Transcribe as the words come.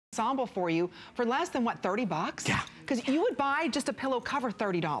ensemble for you for less than what, 30 bucks? Yeah. Because you would buy just a pillow cover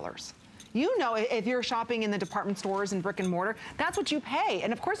 $30. You know, if you're shopping in the department stores and brick and mortar, that's what you pay.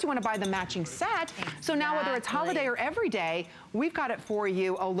 And of course you want to buy the matching set. Exactly. So now whether it's holiday or everyday, we've got it for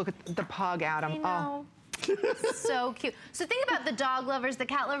you. Oh, look at the pug, Adam. I know. So cute. So think about the dog lovers, the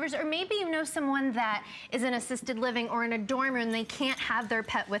cat lovers, or maybe you know someone that is in assisted living or in a dorm room and they can't have their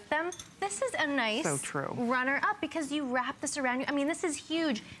pet with them. This is a nice runner-up because you wrap this around you. I mean, this is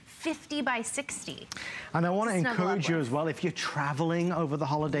huge. 50 by 60. And I want to encourage you as well, if you're traveling over the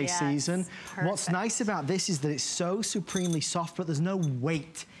holiday season, what's nice about this is that it's so supremely soft, but there's no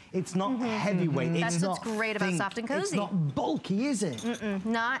weight. It's not heavyweight. That's what's great about Soft and Cozy. It's not bulky, is it?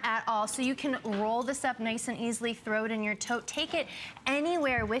 Not at all. So you can roll this up nice and easily, throw it in your tote, take it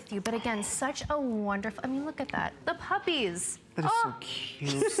anywhere with you. But again, such a wonderful, I mean, look at that. The puppies. That is so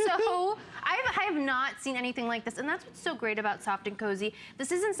cute. So, I have not seen anything like this, and that's what's so great about Soft and Cozy.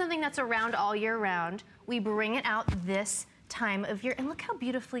 This isn't something that's around all year round. We bring it out this time of year, and look how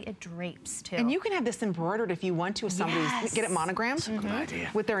beautifully it drapes too. And you can have this embroidered if you want to. If somebody's get it monogrammed. That's a good idea.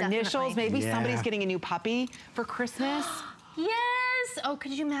 With their initials, maybe somebody's getting a new puppy for Christmas. Yes! Oh,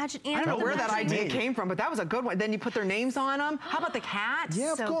 could you imagine? I don't know where that idea came from, but that was a good one. Then you put their names on them. How about the cats?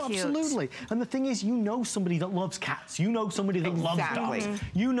 Yeah, of course, absolutely. And the thing is, you know somebody that loves cats. You know somebody that loves dogs.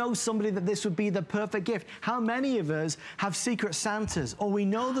 You know somebody that this would be the perfect gift. How many of us have Secret Santas? Or we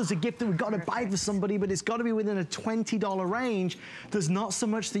know there's a gift that we've got to buy for somebody, but it's got to be within a $20 range. There's not so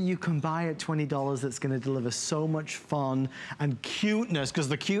much that you can buy at $20 that's going to deliver so much fun and cuteness, because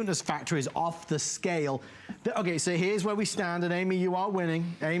the cuteness factor is off the scale. Okay, so here's where we stand, and Amy, you are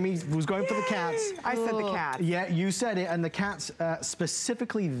winning. Amy was going for the cats. I said the cats. Yeah, you said it, and the cats,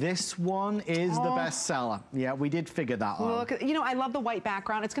 specifically this one is the best seller. Yeah, we did figure that out. Look, you know, I love the white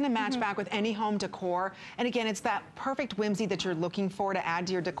background. It's gonna match back with any home decor. And again, it's that perfect whimsy that you're looking for to add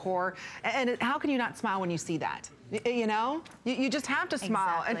to your decor. And how can you not smile when you see that? You know? You just have to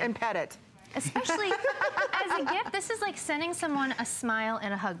smile and pet it. Especially as a gift, this is like sending someone a smile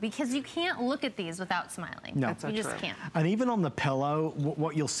and a hug, because you can't look at these without smiling. No. You just can't. And even on the pillow,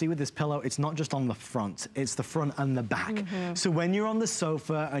 what you'll see with this pillow, it's not just on the front, it's the front and the back. So when you're on the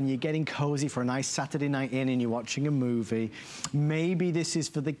sofa and you're getting cozy for a nice Saturday night in and you're watching a movie, maybe this is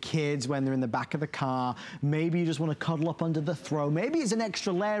for the kids when they're in the back of the car, maybe you just want to cuddle up under the throw, maybe it's an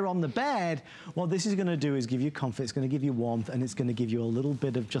extra layer on the bed. What this is going to do is give you comfort, it's going to give you warmth, and it's going to give you a little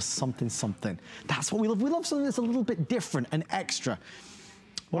bit of just something. That's what we love. We love something that's a little bit different and extra.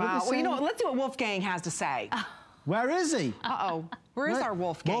 Wow. Well, you know what? Let's see what Wolfgang has to say. Where is he? Uh-oh. Where is our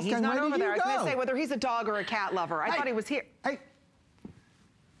Wolfgang? Wolfgang, he's not over there. I was going to say whether he's a dog or a cat lover. I thought he was here. Hey.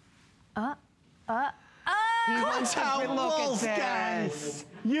 Look at this.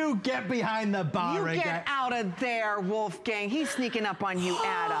 You get behind the bar again. You get out of there, Wolfgang. He's sneaking up on you,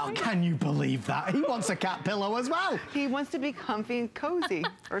 Adam. Can you believe that? He wants a cat pillow as well. He wants to be comfy and cozy,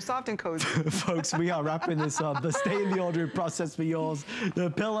 or soft and cozy. Folks, we are wrapping this up. The stay in the ordering process for yours. The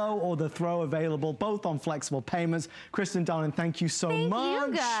pillow or the throw available, both on flexible payments. Kristen, darling, thank you so much. Thank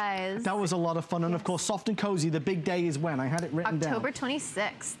you, guys. That was a lot of fun. And of course, Soft and Cozy, the big day is when? I had it written down. October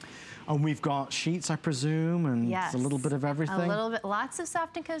 26th. And we've got sheets, I presume, and a little bit of everything. A little bit, lots of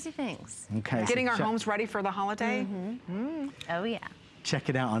soft and cozy things. Okay. Getting our homes ready for the holiday. Oh yeah. Check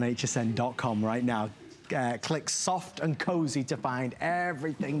it out on hsn.com right now. Click Soft and Cozy to find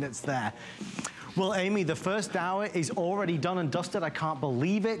everything that's there. Well, Amy, the first hour is already done and dusted. I can't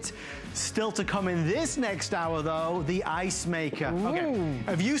believe it. Still to come in this next hour, though, the ice maker. Okay.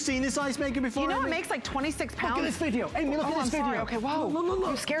 Have you seen this ice maker before? You know, Amy? it makes like 26 pounds. Look at this video. Amy, look at this video. Sorry. Okay, whoa.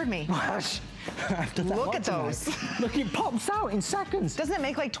 Look. You scared me. Look at those. Look, it pops out in seconds. Doesn't it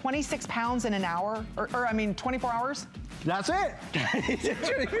make like 26 pounds in an hour? Or I mean, 24 hours? That's it. There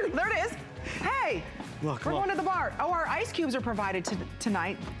it is. Hey, we're going to the bar. Oh, our ice cubes are provided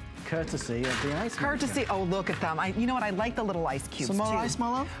tonight. Courtesy of the ice maker. Courtesy. Oh, look at them. You know what? I like the little ice cubes, Some more ice, my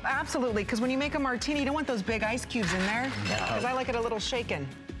love? Absolutely, because when you make a martini, you don't want those big ice cubes in there. Because I like it a little shaken.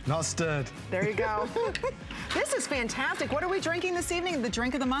 Not stirred. There you go. This is fantastic. What are we drinking this evening? The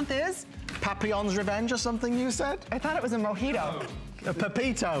drink of the month is? Papillon's Revenge or something you said? I thought it was a mojito. A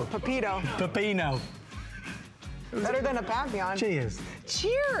Pepito. Pepito. Pepino. Better than a Papillon. Cheers.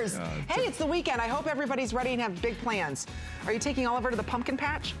 Cheers. Hey, it's the weekend. I hope everybody's ready and have big plans. Are you taking Oliver to the pumpkin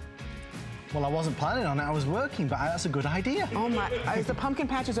patch? Well, I wasn't planning on it. I was working, but that's a good idea. Oh my, is the pumpkin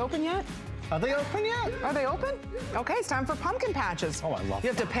patches open yet? Are they open yet? Are they open? Okay, it's time for pumpkin patches. Oh, I love You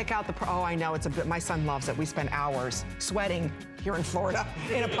have to pick out the, oh, I know, it's a bit, my son loves it. We spend hours sweating here in Florida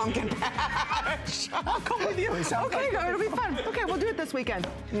in a pumpkin patch. I'll come with you. Okay, it'll be fun. Okay, we'll do it this weekend.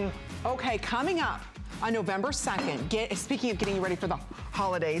 Okay, coming up, on November 2nd, speaking of getting you ready for the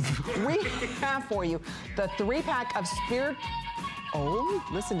holidays, we have for you the 3-pack of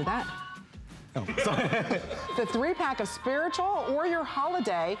listen to that. Oh, sorry. The 3-pack of spiritual or your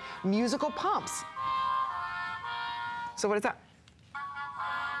holiday musical pumps. So what is that?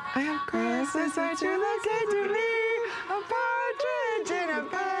 I have Christmas that you look into me, a partridge in a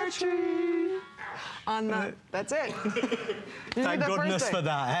pear tree. That's it. Thank goodness for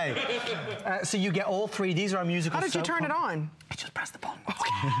that, hey. So you get all 3. These are our musical. How did you turn it on? I just pressed the button.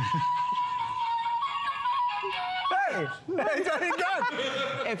 Hey, very good.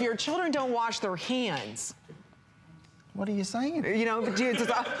 If your children don't wash their hands. What are you saying? You know,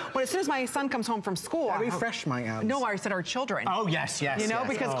 as soon as my son comes home from school. Very fresh, my hands. No, I said our children. Oh, yes. You know,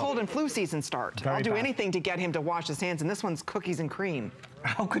 because cold and flu season start. I'll do anything to get him to wash his hands, and this one's cookies and cream.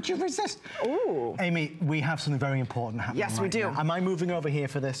 How could you resist? Ooh. Amy, we have something very important happening. Yes, we do. Now. Am I moving over here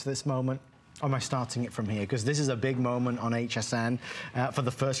for this moment? Or am I starting it from here? Because this is a big moment on HSN for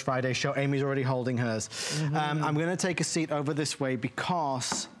the first Friday show. Amy's already holding hers. I'm going to take a seat over this way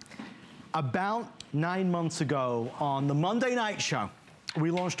because about 9 months ago on the Monday night show, we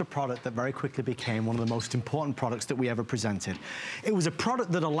launched a product that very quickly became one of the most important products that we ever presented. It was a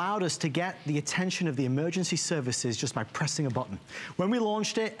product that allowed us to get the attention of the emergency services just by pressing a button. When we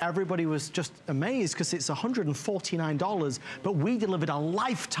launched it, everybody was just amazed because it's $149, but we delivered a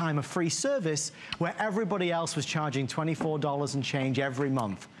lifetime of free service where everybody else was charging $24 and change every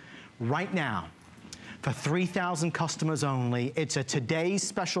month. Right now, for 3,000 customers only, it's a today's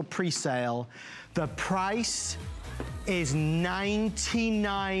special pre-sale. The price is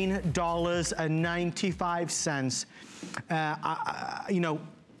 $99.95. You know,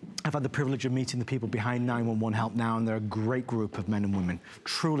 I've had the privilege of meeting the people behind 911 Help Now, and they're a great group of men and women.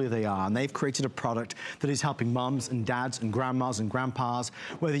 Truly they are. And they've created a product that is helping mums and dads and grandmas and grandpas,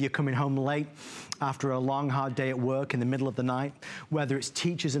 whether you're coming home late after a long, hard day at work in the middle of the night, whether it's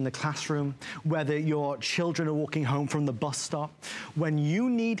teachers in the classroom, whether your children are walking home from the bus stop. When you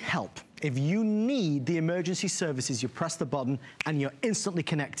need help, if you need the emergency services, you press the button and you're instantly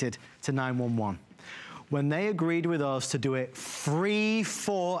connected to 911. When they agreed with us to do it free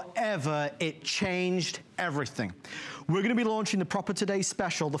forever, it changed everything. We're gonna be launching the proper Today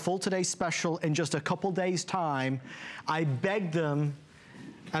Special, the full Today Special in just a couple days' time. I begged them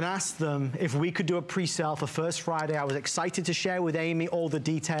and asked them if we could do a pre-sale for First Friday. I was excited to share with Amy all the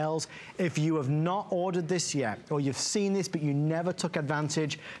details. If you have not ordered this yet, or you've seen this but you never took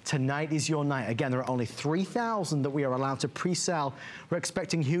advantage, tonight is your night. Again, there are only 3,000 that we are allowed to pre-sell. We're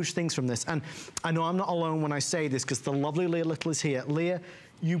expecting huge things from this. And I know I'm not alone when I say this because the lovely Leah Little is here. Leah,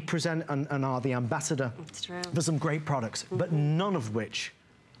 you present and are the ambassador for some great products, but none of which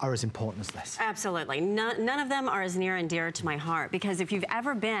are as important as this. Absolutely. None of them are as near and dear to my heart, because if you've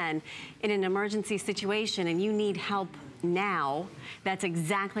ever been in an emergency situation and you need help now, that's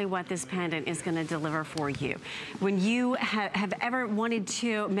exactly what this pendant is going to deliver for you. When you have ever wanted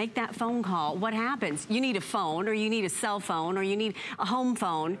to make that phone call, what happens? You need a phone, or you need a cell phone, or you need a home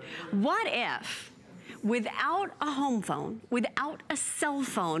phone. What if, without a home phone, without a cell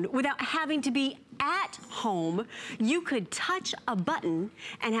phone, without having to be at home, you could touch a button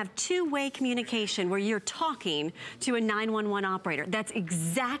and have two-way communication where you're talking to a 911 operator? That's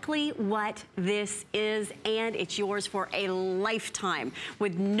exactly what this is, and it's yours for a lifetime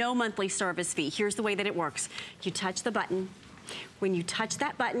with no monthly service fee. Here's the way that it works. You touch the button. When you touch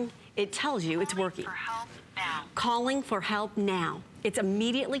that button, it tells you it's working. Calling for help now. It's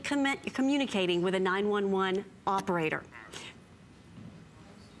immediately communicating with a 911 operator.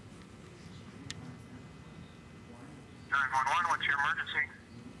 911, what's your emergency?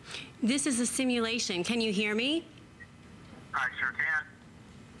 This is a simulation. Can you hear me? I sure can.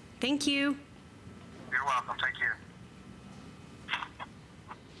 Thank you. You're welcome. Thank you.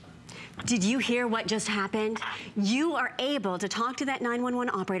 Did you hear what just happened? You are able to talk to that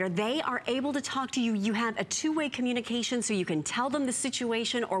 911 operator. They are able to talk to you. You have a two-way communication, so you can tell them the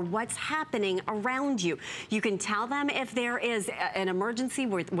situation or what's happening around you. You can tell them if there is an emergency,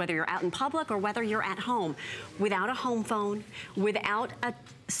 whether you're out in public or whether you're at home. Without a home phone, without a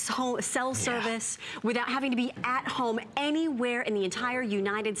cell service, without having to be at home anywhere in the entire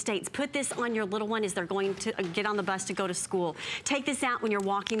United States. Put this on your little one as they're going to get on the bus to go to school. Take this out when you're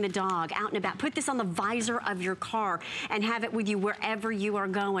walking the dog, out and about. Put this on the visor of your car and have it with you wherever you are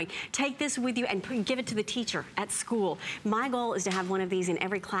going. Take this with you and give it to the teacher at school. My goal is to have one of these in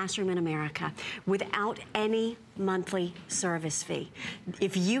every classroom in America without any monthly service fee.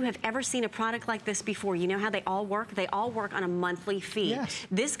 If you have ever seen a product like this before, you know how they all work? They all work on a monthly fee. Yes.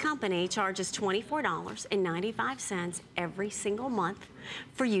 This company charges $24.95 every single month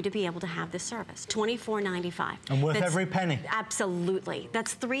for you to be able to have this service. $24.95. And worth every penny. Absolutely.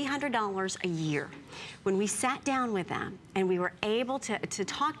 That's $300 a year. When we sat down with them and we were able to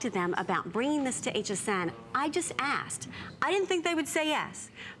talk to them about bringing this to HSN, I just asked. I didn't think they would say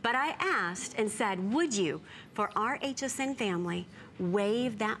yes, but I asked and said, would you, for our HSN family,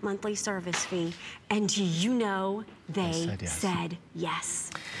 waive that monthly service fee? And do you know they said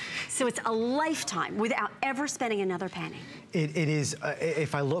yes. So it's a lifetime without ever spending another penny. It is,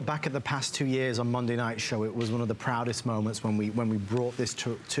 if I look back at the past 2 years on Monday Night Show, it was one of the proudest moments when we brought this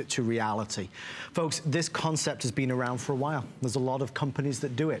to reality. Folks, this concept has been around for a while. There's a lot of companies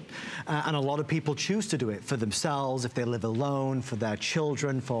that do it. And a lot of people choose to do it for themselves, if they live alone, for their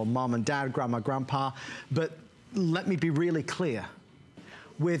children, for mom and dad, grandma, grandpa. But let me be really clear.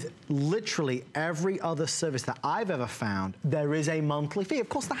 With literally every other service that I've ever found, there is a monthly fee. Of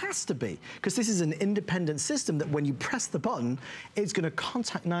course, there has to be, because this is an independent system that when you press the button, it's going to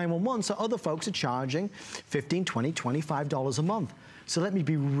contact 911. So other folks are charging $15, $20, $25 a month. So let me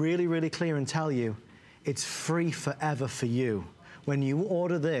be really, really clear and tell you, it's free forever for you. When you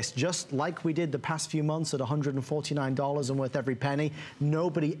order this, just like we did the past few months at $149 and worth every penny,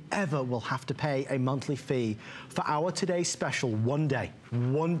 nobody ever will have to pay a monthly fee. For our today's special, one day,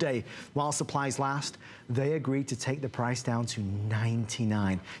 while supplies last, they agreed to take the price down to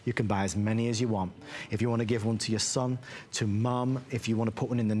 $99. You can buy as many as you want. If you want to give one to your son, to mom, if you want to put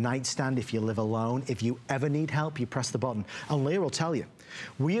one in the nightstand, if you live alone, if you ever need help, you press the button. And Leah will tell you,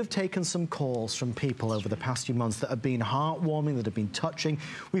 we have taken some calls from people over the past few months that have been heartwarming, that have been touching.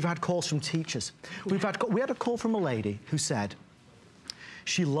 We've had calls from teachers. We had a call from a lady who said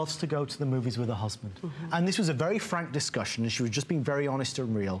she loves to go to the movies with her husband. And this was a very frank discussion, and she was just being very honest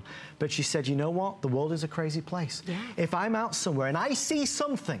and real. But she said, you know what? The world is a crazy place. If I'm out somewhere and I see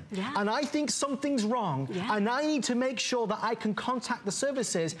something, and I think something's wrong, and I need to make sure that I can contact the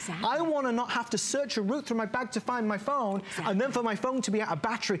services, I want to not have to search a route through my bag to find my phone, and then for my phone to be out of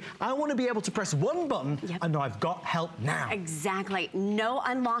battery, I want to be able to press one button and know I've got help now. Exactly. No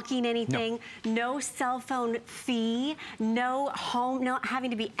unlocking anything, no cell phone fee, no home, no having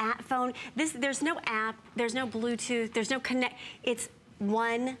to be at phone. There's no app, there's no Bluetooth, there's no connect. It's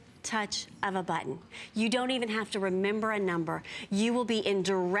one touch of a button. You don't even have to remember a number. You will be in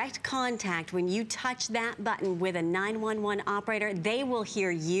direct contact when you touch that button with a 911 operator. They will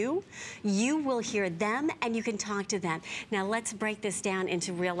hear you, you will hear them, and you can talk to them. Now let's break this down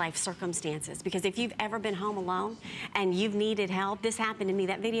into real life circumstances, because if you've ever been home alone and you've needed help, this happened to me.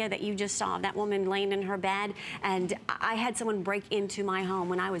 That video that you just saw, that woman laying in her bed, and I had someone break into my home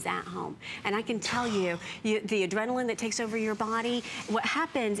when I was at home. And I can tell you, the adrenaline that takes over your body, what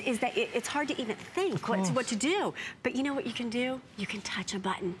happens is that it's hard to even think what to do. But you know what you can do? You can touch a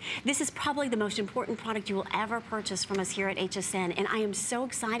button. This is probably the most important product you will ever purchase from us here at HSN. And I am so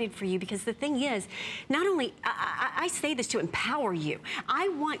excited for you, because the thing is, not only, I say this to empower you. I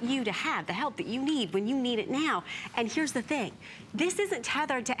want you to have the help that you need when you need it now. And here's the thing. This isn't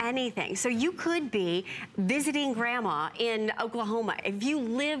tethered to anything. So you could be visiting grandma in Oklahoma. If you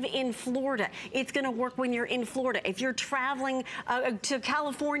live in Florida, it's going to work when you're in Florida. If you're traveling to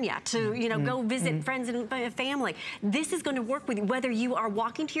California to, you know, go visit friends and family, this is going to work with you. Whether you are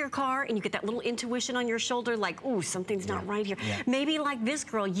walking to your car and you get that little intuition on your shoulder, like, ooh, something's not right here. Maybe like this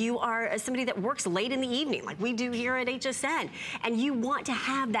girl, you are somebody that works late in the evening, like we do here at HSN, and you want to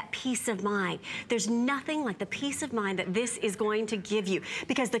have that peace of mind. There's nothing like the peace of mind that this is going to give you,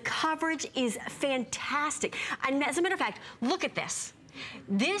 because the coverage is fantastic. And as a matter of fact, look at this.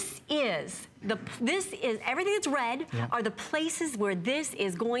 This is everything that's red are the places where this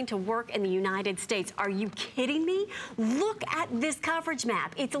is going to work in the United States. Are you kidding me? Look at this coverage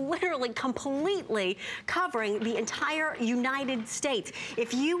map. It's literally completely covering the entire United States.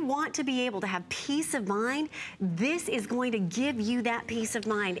 If you want to be able to have peace of mind, this is going to give you that peace of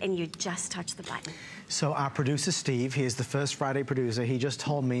mind, and you just touch the button. So our producer, Steve, he is the first Friday producer. He just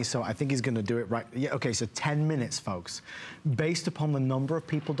told me, so I think he's going to do it right. Yeah, okay, so 10 minutes, folks. Based upon the number of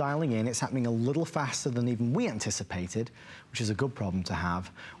people dialing in, it's happening a little faster than even we anticipated, which is a good problem to have.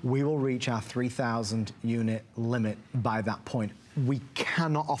 We will reach our 3,000 unit limit by that point. We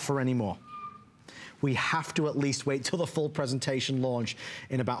cannot offer any more. We have to at least wait till the full presentation launch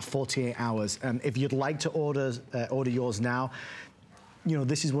in about 48 hours. If you'd like to order yours now, you know,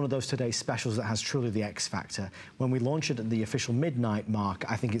 this is one of those today's specials that has truly the X factor. When we launch it at the official midnight mark,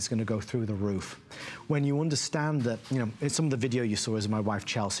 I think it's going to go through the roof. When you understand that, you know, in some of the video you saw is my wife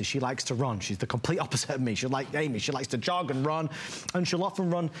Chelsea. She likes to run. She's the complete opposite of me. She's like Amy. She likes to jog and run, and she'll often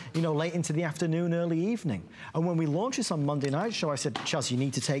run, you know, late into the afternoon, early evening. And when we launched this on Monday Night Show, I said, Chelsea, you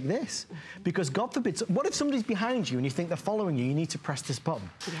need to take this, because God forbid, what if somebody's behind you and you think they're following you? You need to press this button.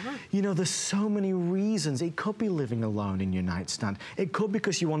 Yeah. You know, there's so many reasons. It could be living alone in your nightstand. It could be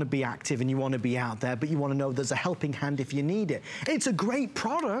because you want to be active and you want to be out there, but you want to know there's a helping hand if you need it. It's a great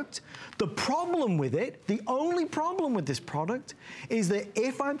product. The problem with it, the only problem with this product, is that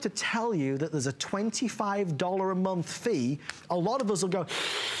if I'm to tell you that there's a $25 a month fee, a lot of us will go,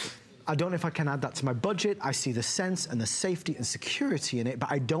 I don't know if I can add that to my budget. I see the sense and the safety and security in it,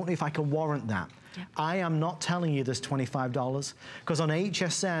 but I don't know if I can warrant that. Yeah. I am not telling you there's $25, because on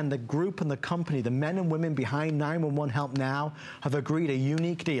HSN, the group and the company, the men and women behind 911 Help Now, have agreed a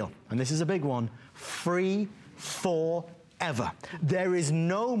unique deal, and this is a big one, free forever. There is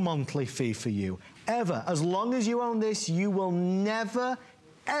no monthly fee for you, ever. As long as you own this, you will never,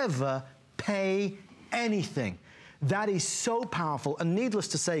 ever pay anything. That is so powerful, and needless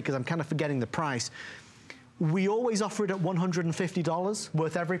to say, because I'm kind of forgetting the price, we always offer it at $150,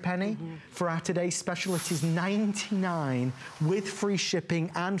 worth every penny. For our today's special, it is $99 with free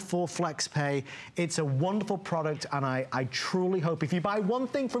shipping and full flex pay. It's a wonderful product, and I truly hope if you buy one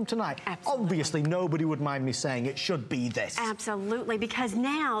thing from tonight, obviously nobody would mind me saying it should be this. Absolutely, because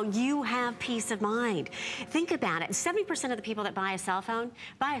now you have peace of mind. Think about it. 70% of the people that buy a cell phone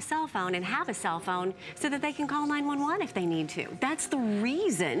and have a cell phone so that they can call 911 if they need to. That's the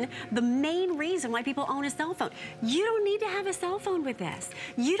reason, the main reason why people own a cell phone. You don't need to have a cell phone with this.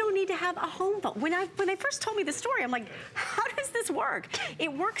 You don't need to have a home phone. When they first told me the story, I'm like, how does this work?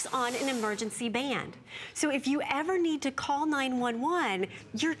 It works on an emergency band. So if you ever need to call 911,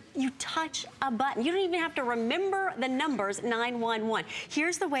 you touch a button. You don't even have to remember the numbers 911.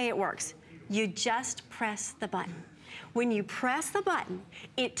 Here's the way it works. You just press the button. When you press the button,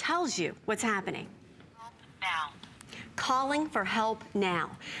 it tells you what's happening. Now. Calling for help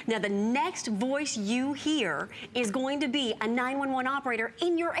now. Now, the next voice you hear is going to be a 911 operator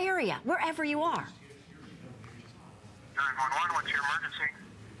in your area, wherever you are. 911, what's your emergency?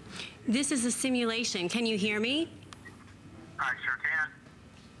 This is a simulation. Can you hear me? I sure can.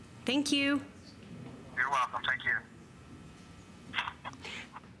 Thank you. You're welcome. Thank you.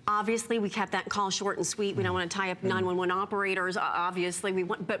 Obviously, we kept that call short and sweet. We don't want to tie up 911 operators, obviously.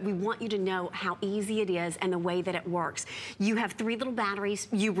 But we want you to know how easy it is and the way that it works. You have 3 little batteries.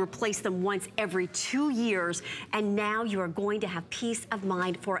 You replace them once every 2 years, and now you are going to have peace of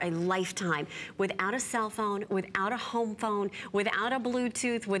mind for a lifetime. Without a cell phone, without a home phone, without a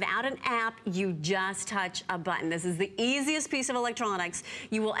Bluetooth, without an app, you just touch a button. This is the easiest piece of electronics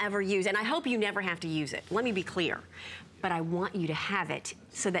you will ever use, and I hope you never have to use it. Let me be clear. But I want you to have it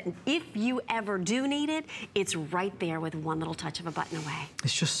so that if you ever do need it, it's right there with one little touch of a button away.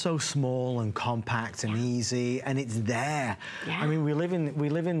 It's just so small and compact and easy, and it's there. Yeah. I mean, we live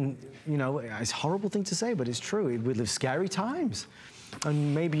in, you know, it's a horrible thing to say, but it's true. We live scary times.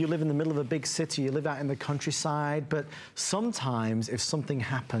 And maybe you live in the middle of a big city, you live out in the countryside, but sometimes if something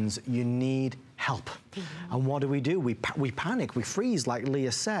happens, you need help. And what do? We panic, we freeze, like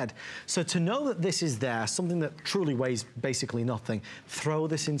Leah said. So to know that this is there, something that truly weighs basically nothing, throw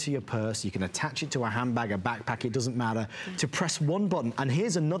this into your purse. You can attach it to a handbag, a backpack, it doesn't matter. To press one button. And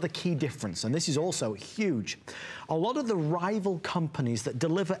here's another key difference, and this is also huge. A lot of the rival companies that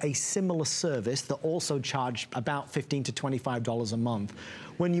deliver a similar service that also charge about $15 to $25 a month,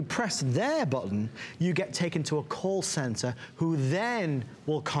 when you press their button, you get taken to a call center who then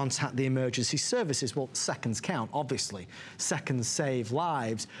will contact the emergency services. Well, seconds count, obviously. Seconds save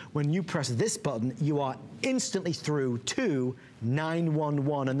lives. When you press this button, you are instantly through to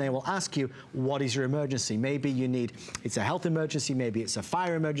 911, and they will ask you, what is your emergency? Maybe it's a health emergency, maybe it's a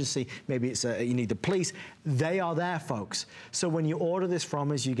fire emergency, maybe you need the police. They are there, folks. So when you order this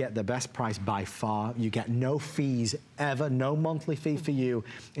from us, you get the best price by far. You get no fees ever, no monthly fee for you,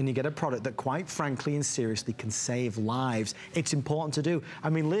 and you get a product that quite frankly and seriously can save lives. It's important to do. I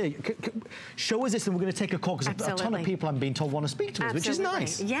mean, Leah, show us this and we're going to take a call, because a ton of people, I'm being told, want to speak to us, which is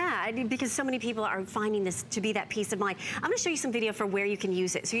nice. Yeah, because so many people are finding this to be that peace of mind. I'm going to show you some video for where you can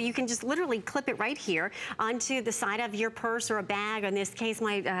use it. So you can just literally clip it right here onto the side of your purse or a bag, or in this case,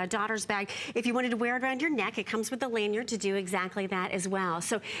 my daughter's bag. If you wanted to wear it around your neck, it comes with a lanyard to do exactly that as well.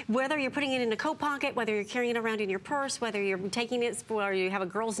 So whether you're putting it in a coat pocket, whether you're carrying it around in your purse, whether you're taking it for you have a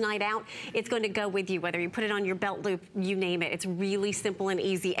girls' night out, it's going to go with you. Whether you put it on your belt loop, you name it. It's really simple and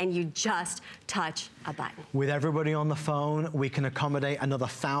easy, and you just touch a button. With everybody on the phone, we can accommodate another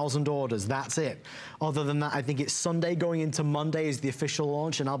 1,000 orders. That's it. Other than that, I think it's Sunday going into Monday is the official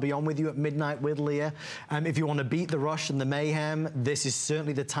launch, and I'll be on with you at midnight with Leah. If you want to beat the rush and the mayhem, this is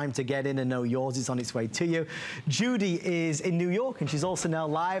certainly the time to get in and know yours is on its way to you. Judy is in New York, and she's also now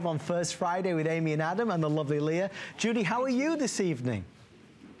live on First Friday with Amy and Adam and the lovely Leah. Judy, how are you this evening?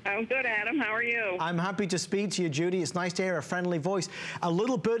 I'm good, Adam. How are you? I'm happy to speak to you, Judy. It's nice to hear a friendly voice. A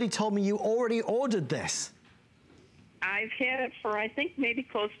little birdie told me you already ordered this. I've had it for, I think, maybe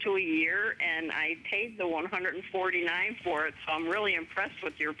close to a year, and I paid the $149 for it, so I'm really impressed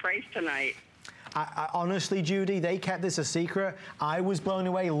with your price tonight. I honestly, Judy, they kept this a secret. I was blown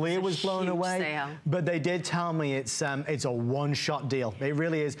away. Leah was blown away. Sale. But they did tell me it's a one-shot deal. It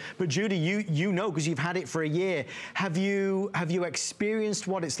really is. But Judy, you know because you've had it for a year. Have you experienced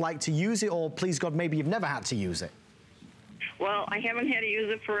what it's like to use it, or please God, maybe you've never had to use it? Well, I haven't had to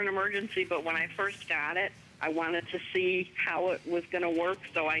use it for an emergency, but when I first got it, I wanted to see how it was going to work,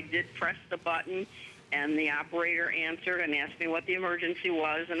 so I did press the button. And the operator answered and asked me what the emergency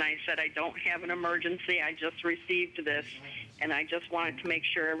was, and I said, I don't have an emergency. I just received this, and I just wanted to make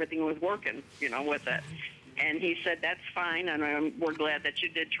sure everything was working, you know, with it. And he said, that's fine, and we're glad that you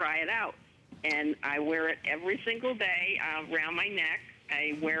did try it out. And I wear it every single day around my neck.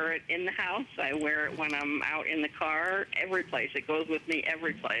 I wear it in the house. I wear it when I'm out in the car, every place. It goes with me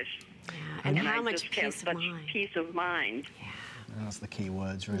every place. Yeah. And how I much just have peace of such mind. peace of mind. Yeah. That's the key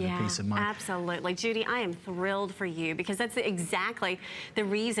words, really, Yeah, peace of mind. absolutely. Judy, I am thrilled for you because that's exactly the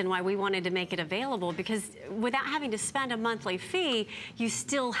reason why we wanted to make it available, because without having to spend a monthly fee, you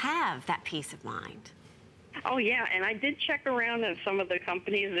still have that peace of mind. Oh, yeah, and I did check around at some of the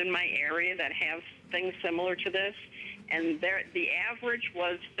companies in my area that have things similar to this, and the average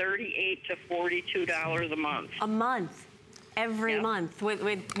was $38 to $42 a month. A month, every month,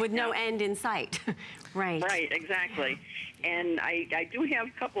 with no end in sight. Right. Right, exactly. And I do have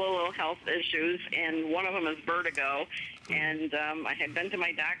a couple of little health issues, and one of them is vertigo. And I had been to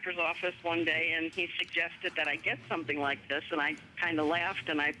my doctor's office one day, and he suggested that I get something like this, and I kind of laughed,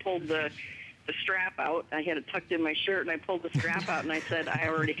 and I pulled the strap out. I had it tucked in my shirt, and I pulled the strap out, and I said, I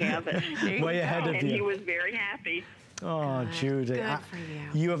already have it. Way ahead of you. And he was very happy. Oh, Judy. Good for you.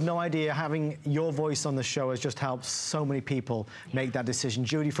 You have no idea. Having your voice on the show has just helped so many people make that decision.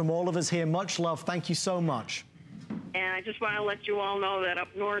 Judy, from all of us here, much love. Thank you so much. And I just want to let you all know that up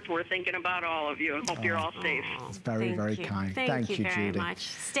north, we're thinking about all of you and hope you're all safe. It's very, very kind. Thank you very Judy. much.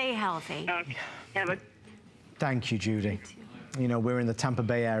 Stay healthy. Have a Thank you, Judy. You know, we're in the Tampa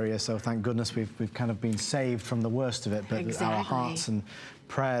Bay area, so thank goodness we've kind of been saved from the worst of it. But our hearts and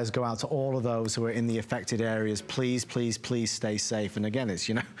prayers go out to all of those who are in the affected areas. Please, please, please stay safe. And again, it's,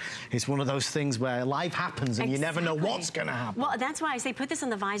 you know, it's one of those things where life happens and you never know what's going to happen. Well, that's why I say put this on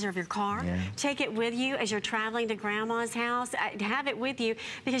the visor of your car. Yeah. Take it with you as you're traveling to Grandma's house. Have it with you,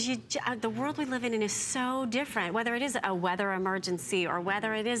 because the world we live in is so different, whether it is a weather emergency or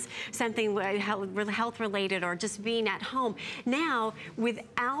whether it is something health-related or just being at home. Now,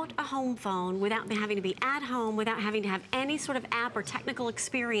 without a home phone, without having to be at home, without having to have any sort of app or technical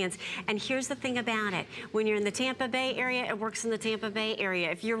experience. And here's the thing about it. When you're in the Tampa Bay area, it works in the Tampa Bay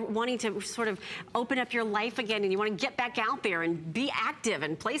area. If you're wanting to sort of open up your life again and you want to get back out there and be active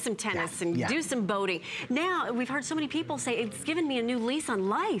and play some tennis and do some boating. Now, we've heard so many people say it's given me a new lease on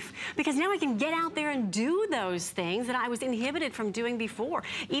life, because now I can get out there and do those things that I was inhibited from doing before.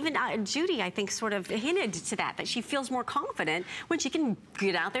 Even Judy, I think, sort of hinted to that she feels more confident when she can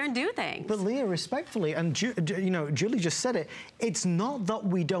get out there and do things. But Leah, respectfully, and you know, Julie just said it, it's not that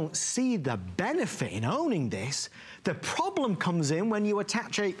we don't see the benefit in owning this. The problem comes in when you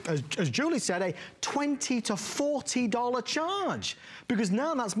attach as Julie said, a $20 to $40 charge. Because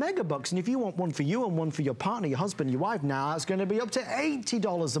now that's megabucks, and if you want one for you and one for your partner, your husband, your wife, now it's going to be up to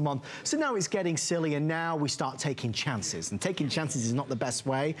 $80 a month. So now it's getting silly, and now we start taking chances. And taking chances is not the best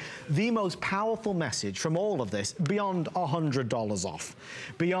way. The most powerful message from all of this, beyond $100 off,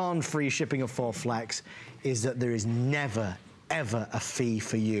 beyond free shipping of 4 Flex, is that there is never, ever a fee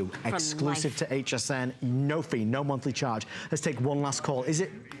for you. Exclusive to HSN, no fee, no monthly charge. Let's take one last call. Is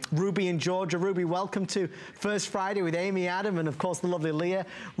it Ruby in Georgia? Ruby, welcome to First Friday with Amy, Adam, and of course the lovely Leah.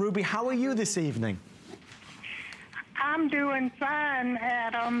 Ruby, how are you this evening? I'm doing fine,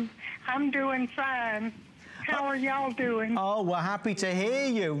 Adam. I'm doing fine. How are y'all doing? Oh, we're happy to hear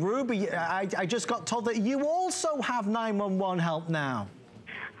you. Ruby, I just got told that you also have 911 help now.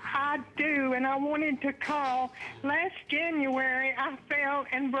 I do, and I wanted to call. Last January, I fell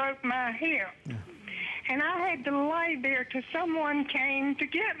and broke my hip. Yeah. And I had to lay there till someone came to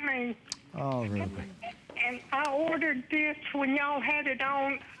get me. Oh, Ruby. And I ordered this when y'all had it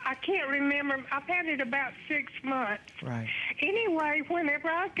on. I can't remember. I've had it about 6 months. Right. Anyway, whenever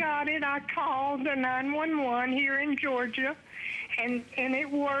I got it, I called the 911 here in Georgia, and it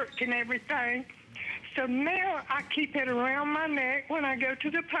worked and everything. So now I keep it around my neck when I go to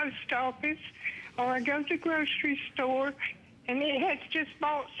the post office or I go to the grocery store, and it has just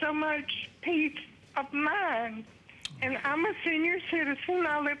bought so much peace of mind. And I'm a senior citizen.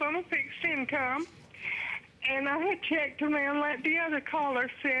 I live on a fixed income. And I had checked around like the other caller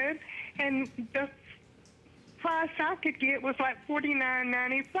said, and the price I could get was like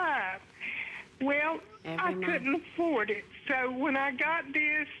 $49.95. Well, I couldn't afford it. So when I got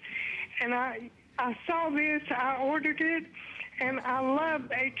this and I saw this, I ordered it, and I love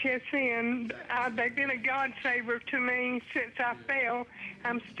HSN. They've been a God-saver to me since I fell.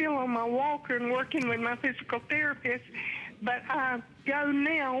 I'm still on my walker and working with my physical therapist, but I go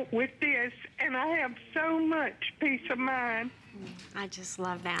now with this, and I have so much peace of mind. I just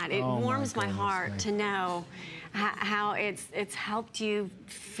love that. It warms my heart to know how it's helped you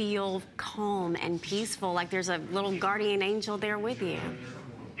feel calm and peaceful, like there's a little guardian angel there with you.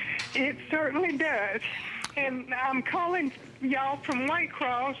 It certainly does. And I'm calling y'all from White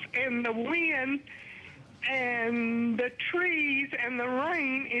Cross, and the wind and the trees and the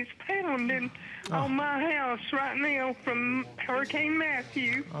rain is pounding on my house right now from Hurricane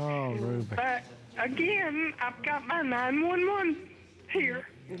Matthew. Oh, Ruby. But again, I've got my 911 here.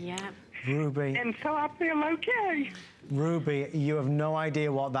 Yeah. Ruby. And so I feel okay. Ruby, you have no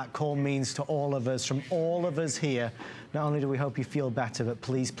idea what that call means to all of us, from all of us here. Not only do we hope you feel better, but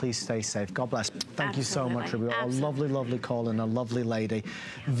please, please stay safe. God bless. Thank you so much, Ruby. A lovely, lovely call and a lovely lady.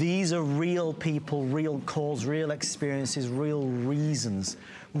 These are real people, real calls, real experiences, real reasons,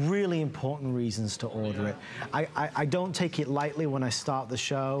 really important reasons to order it. I don't take it lightly when I start the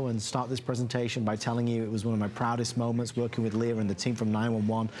show and start this presentation by telling you it was one of my proudest moments working with Leah and the team from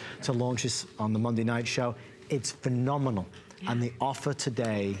 911 to launch this on the Monday night show. It's phenomenal. Yeah. And the offer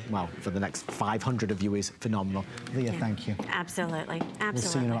today, well, for the next 500 of you is phenomenal. Leah, thank you. Absolutely, absolutely. We'll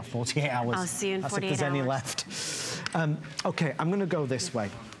see you in about 48 hours. I'll see you in 48 hours. If there's any left. Okay, I'm going to go this way.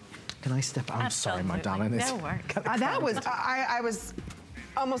 Can I step out? I'm sorry, my darling. No worries. That was, I was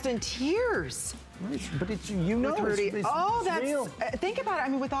almost in tears. But it's, you know, it's oh, that's real. Think about it. I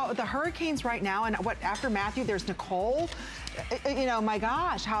mean, with all the hurricanes right now, and what after Matthew, there's Nicole. You know, my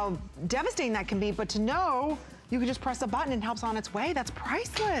gosh, how devastating that can be. But to know you can just press a button and help's on its way, that's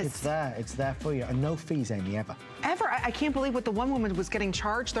priceless. It's there for you, and no fees, Amy, ever. Ever. I can't believe what the one woman was getting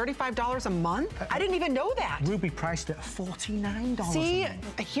charged, $35 a month. I didn't even know that. Ruby priced it at $49 See, a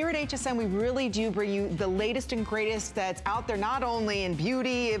month. here at HSN, we really do bring you the latest and greatest that's out there, not only in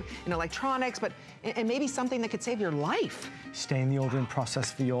beauty, in electronics, but and maybe something that could save your life. Stay in the ordering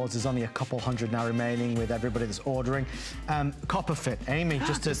process for yours. There's only a couple hundred now remaining with everybody that's ordering. Copper fit, Amy,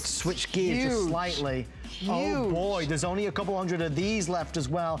 just to switch gears just slightly. Huge. Oh boy, there's only a couple hundred of these left as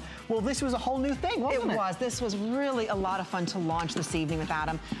well. Well, this was a whole new thing, wasn't it? It was. This was really a lot of fun to launch this evening with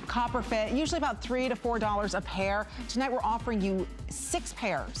Adam. Copper fit, usually about $3 to $4 a pair. Tonight we're offering you 6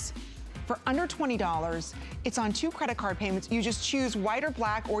 pairs. For under $20, it's on 2 credit card payments. You just choose white or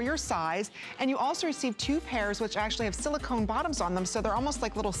black or your size, and you also receive 2 pairs which actually have silicone bottoms on them, so they're almost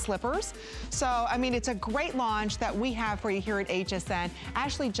like little slippers. So, I mean, it's a great launch that we have for you here at HSN.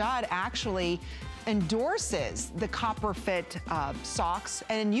 Ashley Judd actually endorses the Copper Fit socks,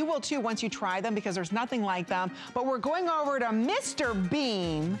 and you will too once you try them because there's nothing like them. But we're going over to Mr.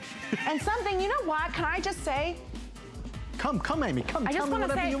 Beam, and something, you know what, can I just say, Come, Amy, come. I Tell just me want to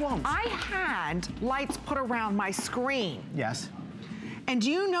whatever say, you want. I had lights put around my screen. Yes. And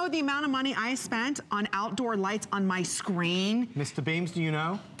do you know the amount of money I spent on outdoor lights on my screen? Mr. Beams, do you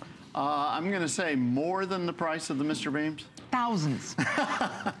know? I'm going to say more than the price of the Mr. Beams. Thousands.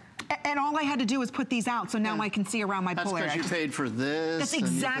 And all I had to do was put these out, so now I can see around my That's pool area. because you paid for this, That's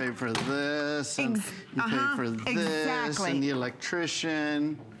and you paid for this, and you paid for this, and the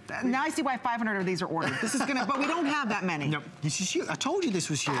electrician. Now I see why 500 of these are ordered. This is gonna, but we don't have that many. No, this is huge. I told you this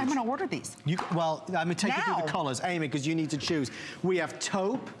was huge. I'm gonna order these. Well, I'm gonna take you through the colors, Amy, because you need to choose. We have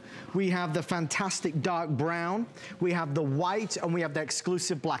taupe, we have the fantastic dark brown, we have the white, and we have the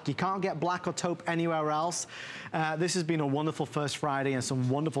exclusive black. You can't get black or taupe anywhere else. This has been a wonderful first Friday and some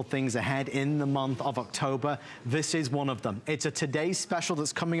wonderful things ahead in the month of October. This is one of them. It's a today's special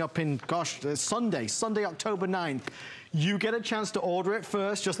that's coming up in, gosh, Sunday, October 9th. You get a chance to order it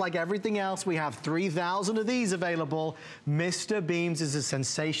first, just like everything else. We have 3,000 of these available. Mr. Beams is a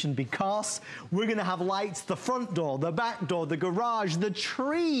sensation because we're gonna have lights, the front door, the back door, the garage, the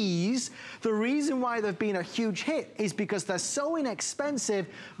trees, these, the reason why they've been a huge hit is because they're so inexpensive,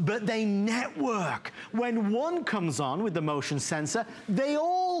 but they network. When one comes on with the motion sensor, they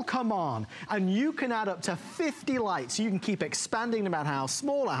all come on. And you can add up to 50 lights. You can keep expanding no matter how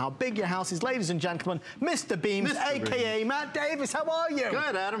small or how big your house is. Ladies and gentlemen, Mr. Beams, AKA Matt Davis. How are you?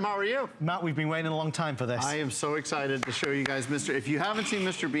 Good, Adam. How are you? Matt, we've been waiting a long time for this. I am so excited to show you guys if you haven't seen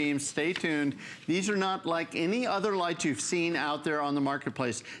Mr. Beams, stay tuned. These are not like any other lights you've seen out there on the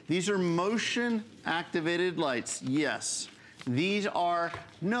marketplace. These are motion activated lights. Yes. These are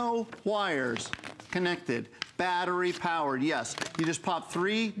no wires connected, battery powered. Yes. You just pop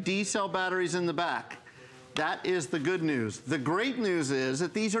 3 D-cell batteries in the back. That is the good news. The great news is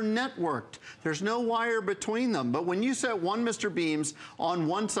that these are networked. There's no wire between them. But when you set one Mr. Beams on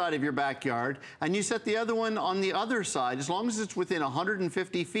one side of your backyard and you set the other one on the other side, as long as it's within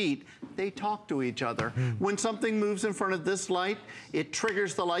 150 feet, they talk to each other. When something moves in front of this light, it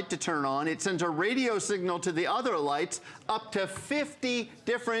triggers the light to turn on. It sends a radio signal to the other lights. Up to 50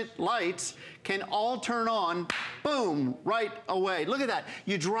 different lights can all turn on, boom, right away. Look at that.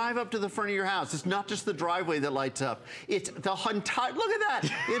 You drive up to the front of your house. It's not just the driveway that lights up. It's the entire, look at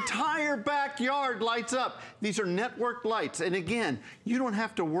that, the entire backyard lights up. These are networked lights. And again, you don't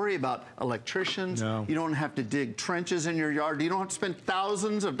have to worry about electricians. No. You don't have to dig trenches in your yard. You don't have to spend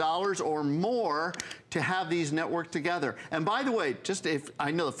thousands of dollars or more to have these networked together. And by the way, just if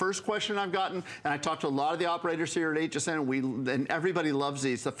I know the first question I've gotten, and I talked to a lot of the operators here at HSN, and everybody loves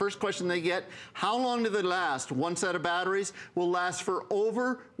these. The first question they get, how long do they last? One set of batteries will last for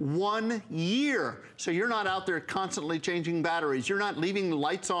over 1 year. So you're not out there constantly changing batteries. You're not leaving the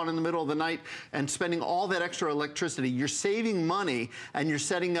lights on in the middle of the night and spending all that extra electricity. You're saving money and you're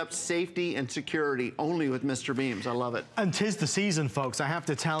setting up safety and security only with Mr. Beams. I love it. And 'tis the season, folks, I have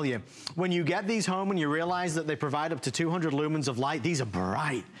to tell you. When you get these home and you realize that they provide up to 200 lumens of light, these are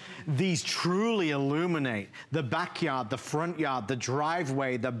bright. These truly illuminate the backyard, the front yard, the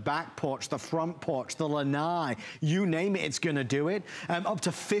driveway, the back porch, the front porch, the lanai, you name it, it's gonna do it. Up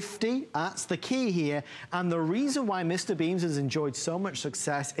to 50, that's the key here. And the reason why Mr. Beams has enjoyed so much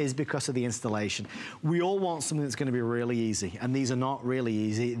success is because of the installation. We all want something that's gonna be really easy, and these are not really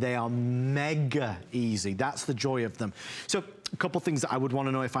easy. They are mega easy. That's the joy of them. So a couple things that I would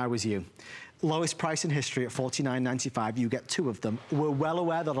wanna know if I was you. Lowest price in history at $49.95. You get 2 of them. We're well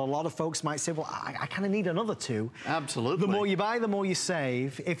aware that a lot of folks might say, well, I kind of need another 2. Absolutely. The more you buy, the more you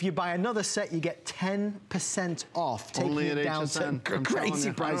save. If you buy another set, you get 10% off. Only taking at it down HSN. to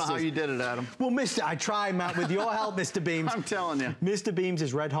crazy prices. I don't know how you did it, Adam. Well, I tried, Matt, with your help, Mr. Beams. I'm telling you. Mr. Beams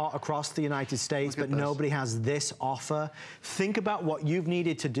is red hot across the United States, but nobody has this offer. Think about what you've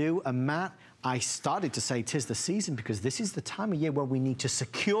needed to do, and Matt, I started to say 'tis the season because this is the time of year where we need to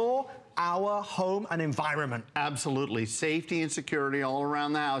secure our home and environment. Absolutely. Safety and security all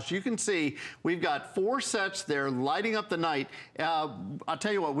around the house. You can see we've got 4 sets there lighting up the night. I'll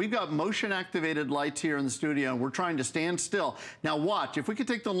tell you what, we've got motion activated lights here in the studio and we're trying to stand still. Now watch, if we could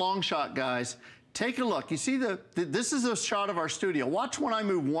take the long shot, guys, take a look. You see this is a shot of our studio. Watch when I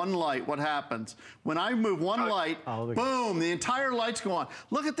move one light, what happens. When I move one light, boom, the entire lights go on.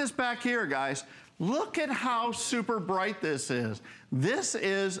 Look at this back here, guys. Look at how super bright this is. This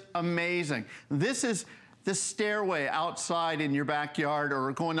is amazing. This is the stairway outside in your backyard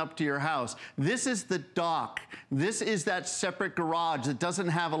or going up to your house. This is the dock. This is that separate garage that doesn't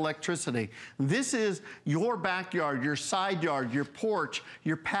have electricity. This is your backyard, your side yard, your porch,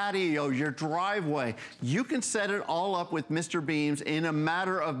 your patio, your driveway. You can set it all up with Mr. Beams in a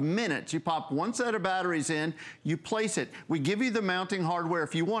matter of minutes. You pop 1 set of batteries in, you place it. We give you the mounting hardware.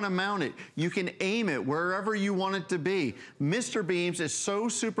 If you want to mount it, you can aim it wherever you want it to be. Mr. Beams is so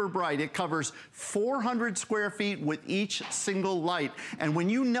super bright. It covers 400 square feet with each single light. And when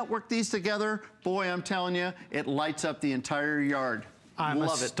you network these together, boy, I'm telling you, it lights up the entire yard. I'm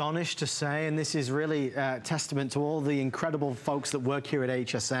astonished to say, and this is really testament to all the incredible folks that work here at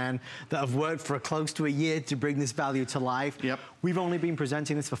HSN that have worked for close to a year to bring this value to life. Yep. We've only been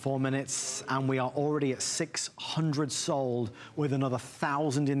presenting this for 4 minutes, and we are already at 600 sold with another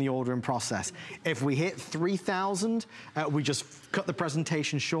 1,000 in the ordering process. If we hit 3,000, we just cut the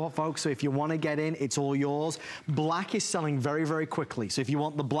presentation short, folks. So if you want to get in, it's all yours. Black is selling very, very quickly. So if you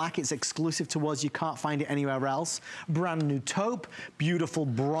want the black, it's exclusive to us. You can't find it anywhere else. Brand new taupe, beautiful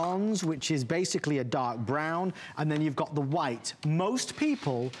bronze, which is basically a dark brown. And then you've got the white. Most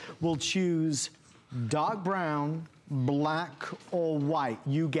people will choose dark brown, black or white.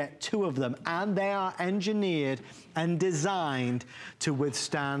 You get 2 of them, and they are engineered and designed to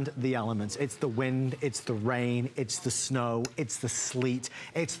withstand the elements. It's the wind, it's the rain, it's the snow, it's the sleet,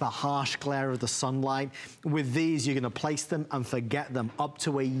 it's the harsh glare of the sunlight. With these, you're gonna place them and forget them up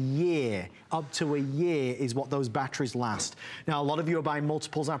to a year. Up to a year is what those batteries last. Now, a lot of you are buying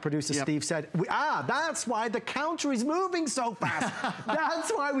multiples. Our producer, Steve, said, that's why the counter is moving so fast.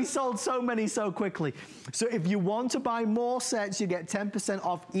 That's why we sold so many so quickly. So if you want to buy more sets, you get 10%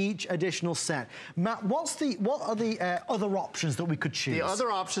 off each additional set. Matt, what are the other options that we could choose? The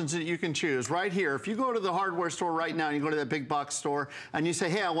other options that you can choose right here. If you go to the hardware store right now, and you go to that big box store, and you say,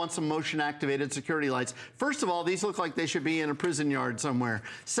 hey, I want some motion-activated security lights. First of all, these look like they should be in a prison yard somewhere.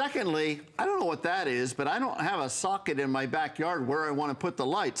 Secondly, I don't know what that is, but I don't have a socket in my backyard where I want to put the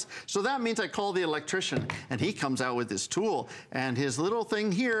lights. So that means I call the electrician, and he comes out with his tool and his little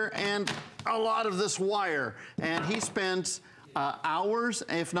thing here and a lot of this wire. And he spends hours,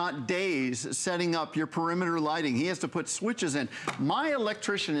 if not days, setting up your perimeter lighting. He has to put switches in. My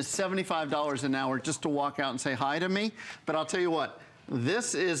electrician is $75 an hour just to walk out and say hi to me. But I'll tell you what,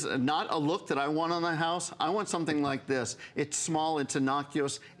 this is not a look that I want on the house. I want something like this. It's small, it's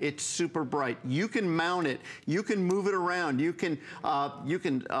innocuous, it's super bright. You can mount it, you can move it around, you can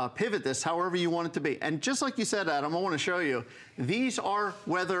pivot this however you want it to be. And just like you said, Adam, I want to show you, these are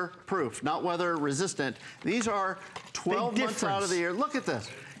weatherproof, not weather resistant. These are 12 months out of the year. Look at this.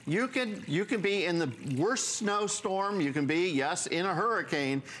 You can be in the worst snowstorm, you can be, yes, in a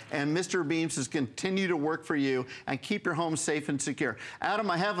hurricane, and Mr. Beams has continued to work for you and keep your home safe and secure. Adam,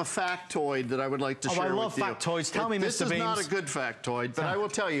 I have a factoid that I would like to share with you. I love factoids. Tell me, Mr. Beams. This is not a good factoid, but I will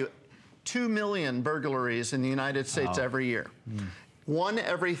tell you, 2 million burglaries in the United States every year. 1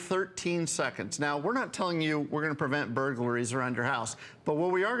 every 13 seconds. Now, we're not telling you we're going to prevent burglaries around your house, but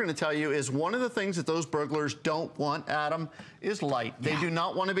what we are going to tell you is one of the things that those burglars don't want, Adam, is light. They do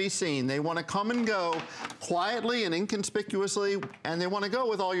not want to be seen. They want to come and go quietly and inconspicuously, and they want to go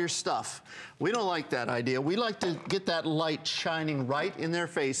with all your stuff. We don't like that idea. We like to get that light shining right in their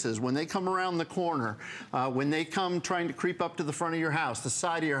faces when they come around the corner, when they come trying to creep up to the front of your house, the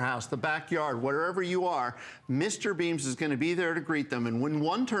side of your house, the backyard, wherever you are. Mr. Beams is going to be there to greet them, and when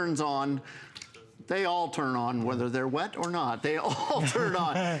one turns on, they all turn on, whether they're wet or not. They all turn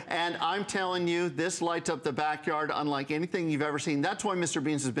on. And I'm telling you, this lights up the backyard unlike anything you've ever seen. That's why Mr.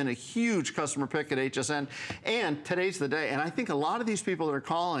 Beams has been a huge customer pick at HSN. And today's the day. And I think a lot of these people that are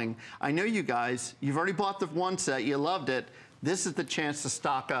calling, I know you guys, you've already bought the one set, you loved it. This is the chance to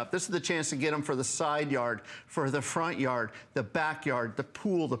stock up. This is the chance to get them for the side yard, for the front yard, the backyard, the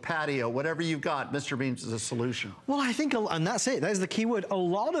pool, the patio, whatever you've got, Mr. Beams is a solution. Well, I think, and that's it, there's the key word. A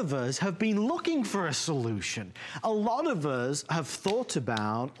lot of us have been looking for a solution. A lot of us have thought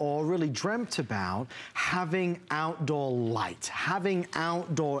about or really dreamt about having outdoor light, having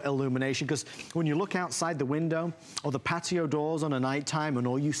outdoor illumination, because when you look outside the window or the patio doors on a nighttime and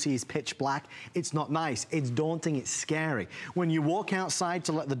all you see is pitch black, it's not nice, it's daunting, it's scary. When you walk outside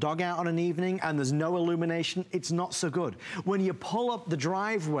to let the dog out on an evening and there's no illumination, it's not so good. When you pull up the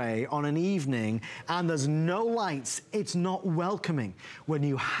driveway on an evening and there's no lights, it's not welcoming. When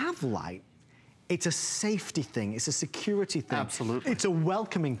you have light, it's a safety thing, it's a security thing. Absolutely. It's a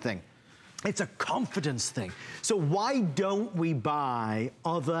welcoming thing. It's a confidence thing. So why don't we buy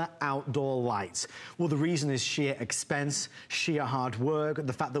other outdoor lights? Well, the reason is sheer expense, sheer hard work,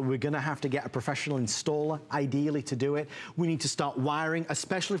 the fact that we're gonna have to get a professional installer, ideally, to do it. We need to start wiring,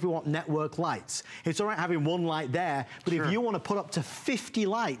 especially if we want network lights. It's all right having one light there, but if you want to put up to 50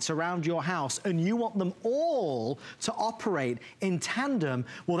 lights around your house and you want them all to operate in tandem,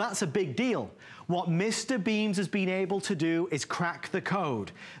 well, that's a big deal. What Mr. Beams has been able to do is crack the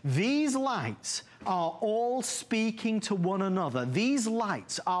code. These lights are all speaking to one another. These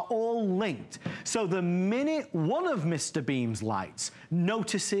lights are all linked. So the minute one of Mr. Beam's lights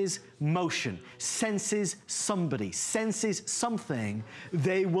notices motion, senses somebody, senses something,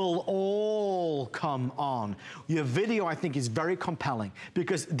 they will all come on. Your video, I think, is very compelling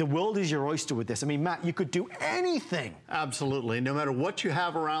because the world is your oyster with this. I mean, Matt, you could do anything. Absolutely. No matter what you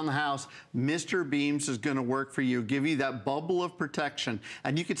have around the house, Mr. Beams is going to work for you, give you that bubble of protection.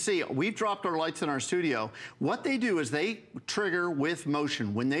 And you can see, we've dropped our lights in our studio. What they do is they trigger with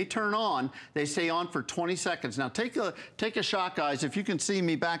motion. When they turn on, they stay on for 20 seconds. Now take a shot, guys. If you can see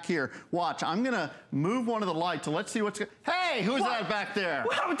me back here, watch. I'm gonna move one of the lights and let's see what's going. Hey, who's that back there?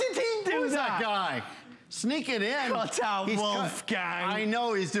 How did he do Who's that guy? Sneak it in. Cut out, Wolfgang. I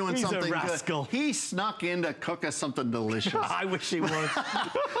know he's doing something a rascal. good. He snuck in to cook us something delicious. I wish he would.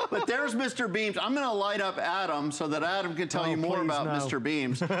 But there's Mr. Beams. I'm going to light up Adam so that Adam can tell you more about Mr.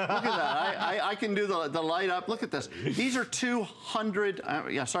 Beams. Look at that. I can do the light up. Look at this. These are 200,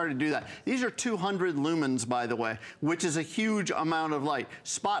 sorry to do that. These are 200 lumens, by the way, which is a huge amount of light.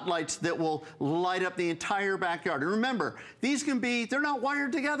 Spotlights that will light up the entire backyard. And remember, these can be, they're not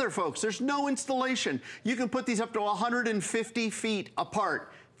wired together, folks. There's no installation. You can put these up to 150 feet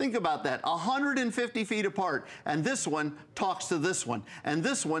apart. Think about that, 150 feet apart, and this one talks to this one, and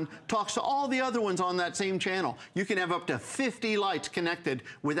this one talks to all the other ones on that same channel. You can have up to 50 lights connected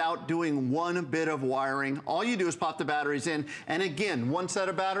without doing one bit of wiring. All you do is pop the batteries in, and again, one set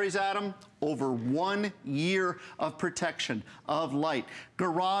of batteries, Adam, over 1 year of protection of light.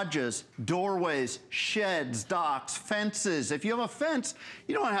 Garages, doorways, sheds, docks, fences. If you have a fence,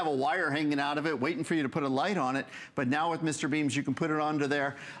 you don't have a wire hanging out of it waiting for you to put a light on it. But now with Mr. Beams, you can put it onto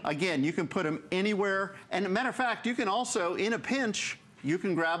there. Again, you can put them anywhere. And a matter of fact, you can also, in a pinch, you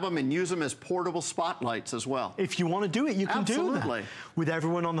can grab them and use them as portable spotlights as well. If you want to do it, you can do Absolutely. that. With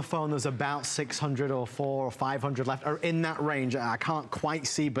everyone on the phone, there's about 600 or 400 or 500 left, or in that range. I can't quite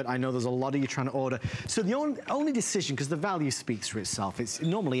see, but I know there's a lot of you trying to order. So the only decision, because the value speaks for itself, it's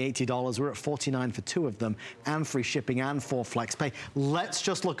normally $80. We're at $49 for 2 of them, and free shipping and 4 flex pay. Let's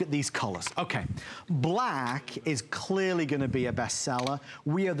just look at these colors. Okay, black is clearly going to be a bestseller.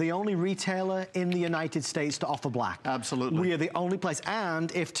 We are the only retailer in the United States to offer black. Absolutely. We are the only place.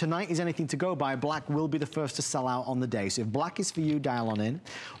 And if tonight is anything to go by, black will be the first to sell out on the day. So if black is for you, dial on in.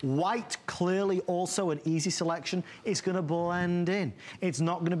 White, clearly also an easy selection. It's going to blend in. It's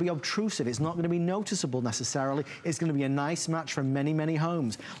not going to be obtrusive. It's not going to be noticeable necessarily. It's going to be a nice match for many, many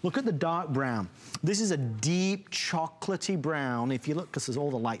homes. Look at the dark brown. This is a deep chocolatey brown. If you look, because there's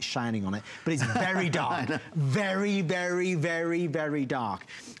all the light shining on it, but it's very dark. Very, very, very, very dark.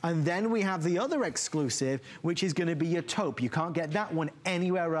 And then we have the other exclusive, which is going to be your taupe. You can't get that one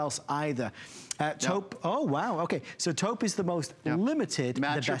anywhere else either. Taupe, oh wow, okay. So taupe is the most limited.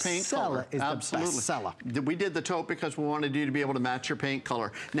 Match the your paint bestseller color. is Absolutely. the bestseller. We did the taupe because we wanted you to be able to match your paint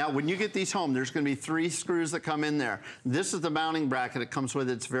color. Now, when you get these home, there's going to be 3 screws that come in there. This is the mounting bracket it comes with.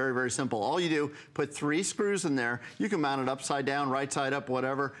 It's very, very simple. All you do, put 3 screws in there. You can mount it upside down, right side up,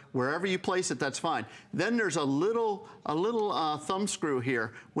 whatever. Wherever you place it, that's fine. Then there's a little thumb screw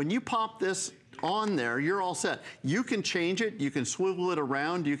here. When you pop this on there, you're all set. You can change it, you can swivel it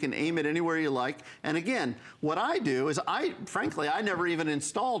around, you can aim it anywhere you like. And again, what I do is frankly, I never even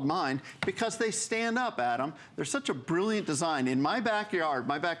installed mine because they stand up, Adam. They're such a brilliant design. In my backyard,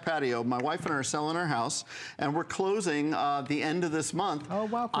 my back patio, my wife and I are selling our house, and we're closing the end of this month. Oh,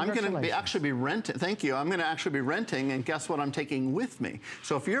 wow, I'm going to actually be renting, thank you, I'm going to actually be renting, and guess what I'm taking with me?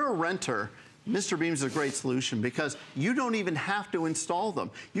 So if you're a renter, Mr. Beams is a great solution because you don't even have to install them.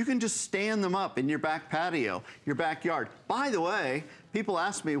 You can just stand them up in your back patio, your backyard. By the way, people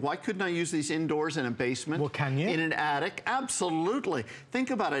ask me, why couldn't I use these indoors in a basement? Well, can you? In an attic? Absolutely. Think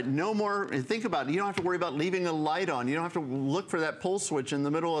about it. No more, think about it. You don't have to worry about leaving a light on. You don't have to look for that pull switch in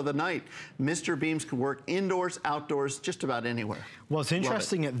the middle of the night. Mr. Beams can work indoors, outdoors, just about anywhere. What's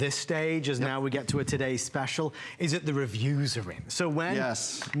interesting at this stage, as now we get to a today's special, is that the reviews are in. So when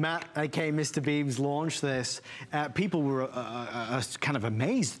Matt, aka Mr. Beams, launched this, people were kind of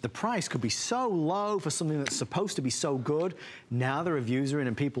amazed. The price could be so low for something that's supposed to be so good. Now the reviews are in,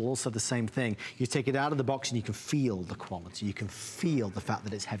 and people all said the same thing. You take it out of the box and you can feel the quality. You can feel the fact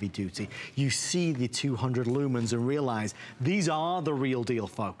that it's heavy duty. You see the 200 lumens and realize these are the real deal,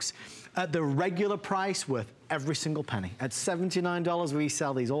 folks. At the regular price, worth every single penny. At $79, we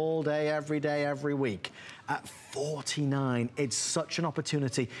sell these all day, every week. At $49, it's such an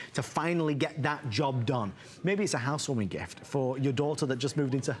opportunity to finally get that job done. Maybe it's a housewarming gift for your daughter that just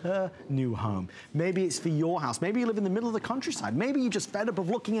moved into her new home. Maybe it's for your house. Maybe you live in the middle of the countryside. Maybe you're just fed up of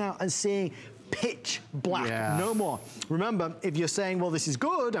looking out and seeing pitch black, no more. Remember, if you're saying, well, this is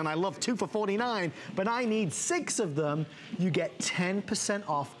good, and I love 2 for $49, but I need 6 of them, you get 10%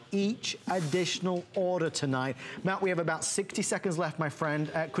 off each additional order tonight. Matt, we have about 60 seconds left, my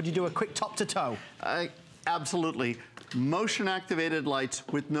friend. Could you do a quick top to toe? Absolutely. Motion-activated lights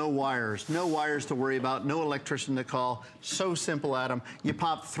with no wires to worry about, no electrician to call. So simple, Adam. You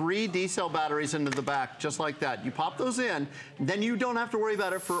pop 3 D-cell batteries into the back, just like that. You pop those in, then you don't have to worry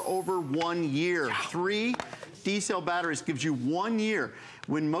about it for over 1 year. 3 D-cell batteries gives you 1 year.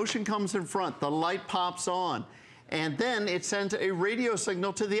 When motion comes in front, the light pops on. And then it sends a radio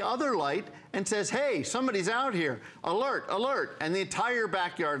signal to the other light and says, hey, somebody's out here. Alert, alert. And the entire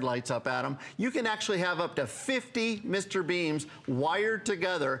backyard lights up, Adam. You can actually have up to 50 Mr. Beams wired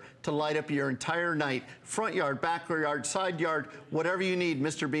together to light up your entire night. Front yard, backyard, side yard, whatever you need,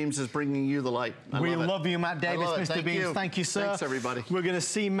 Mr. Beams is bringing you the light. We love you, Matt Davis, Mr. Beams. Thank you, sir. Thanks, everybody. We're going to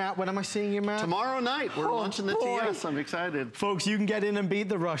see Matt. When am I seeing you, Matt? Tomorrow night. We're launching the TS. I'm excited. Folks, you can get in and beat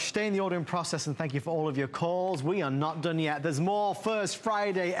the rush. Stay in the ordering process, and thank you for all of your calls. We are not done yet. There's more First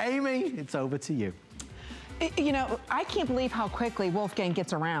Friday. Amy, it's over to you. You know, I can't believe how quickly Wolfgang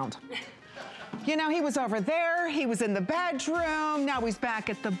gets around. You know, he was over there, he was in the bedroom, now he's back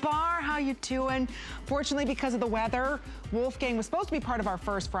at the bar. How you doing? Fortunately, because of the weather, Wolfgang was supposed to be part of our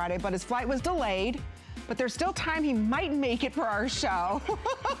First Friday, but his flight was delayed. But there's still time he might make it for our show.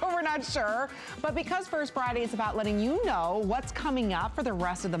 We're not sure. But because First Friday is about letting you know what's coming up for the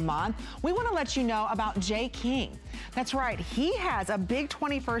rest of the month, we want to let you know about Jay King. That's right, he has a big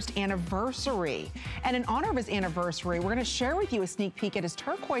 21st anniversary. And in honor of his anniversary, we're going to share with you a sneak peek at his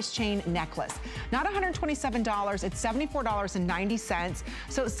turquoise chain necklace. Not $127, it's $74.90.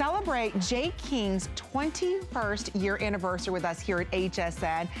 So celebrate Jay King's 21st year anniversary with us here at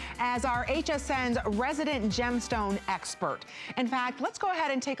HSN as our HSN's resident gemstone expert. In fact, let's go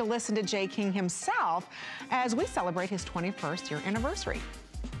ahead and take a listen to Jay King himself as we celebrate his 21st year anniversary.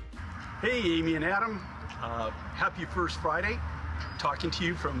 Hey, Amy and Adam. Happy First Friday. Talking to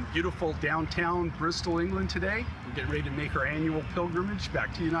you from beautiful downtown Bristol, England today. We're getting ready to make our annual pilgrimage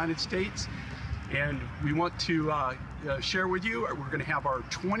back to the United States. And we want to share with you, we're going to have our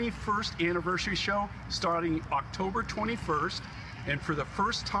 21st anniversary show starting October 21st. And for the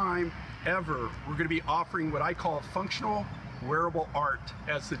first time ever, we're going to be offering what I call functional wearable art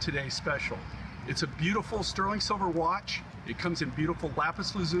as the Today Special. It's a beautiful sterling silver watch. It comes in beautiful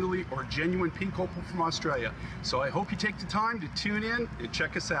lapis lazuli or genuine pink opal from Australia. So I hope you take the time to tune in and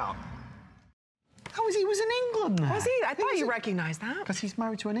check us out. How was he was in England now? Was he? I thought you recognized that. Because he's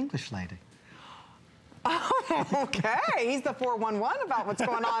married to an English lady. Oh, okay. He's the 411 about what's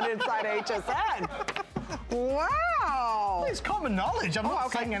going on inside HSN. Wow. Well, it's common knowledge. I'm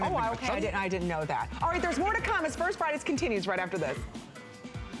not saying anything. Oh, okay. I didn't know that. All right, there's more to come as First Fridays continues right after this.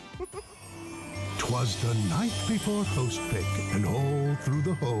 'Twas the night before host pick, and all through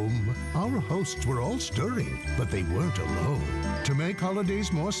the home, our hosts were all stirring, but they weren't alone. To make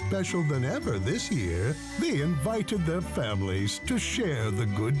holidays more special than ever this year, they invited their families to share the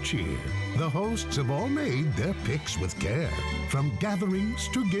good cheer. The hosts have all made their picks with care. From gatherings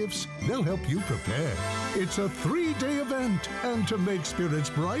to gifts, they'll help you prepare. It's a 3-day event, and to make spirits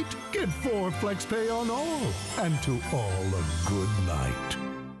bright, get 4 flex pay on all. And to all a good night.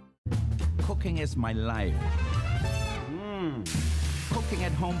 Cooking is my life. Cooking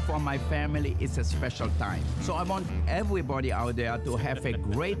at home for my family is a special time. So I want everybody out there to have a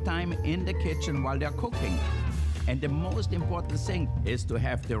great time in the kitchen while they're cooking. And the most important thing is to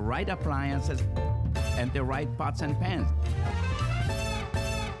have the right appliances and the right pots and pans.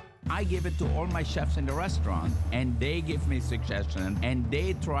 I give it to all my chefs in the restaurant, and they give me suggestions, and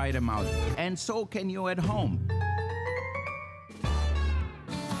they try them out. And so can you at home.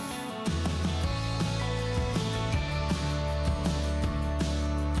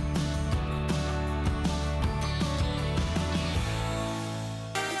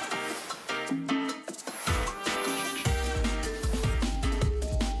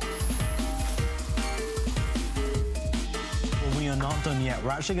 Done yet. We're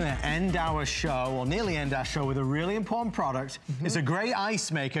actually going to end our show, or nearly end our show, with a really important product. It's a great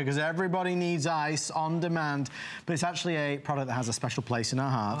ice maker because everybody needs ice on demand, but it's actually a product that has a special place in our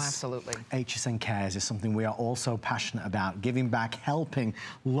hearts. Oh, absolutely. HSN Cares is something we are also passionate about, giving back, helping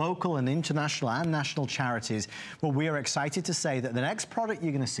local and international and national charities. Well, we are excited to say that the next product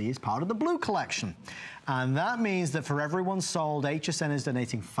you're going to see is part of the Blue Collection. And that means that for everyone sold, HSN is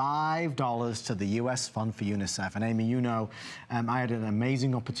donating $5 to the US Fund for UNICEF. And Amy, you know, I had an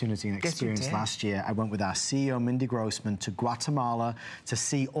amazing opportunity and experience last year. I went with our CEO, Mindy Grossman, to Guatemala to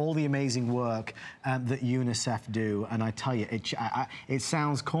see all the amazing work that UNICEF do. And I tell you, it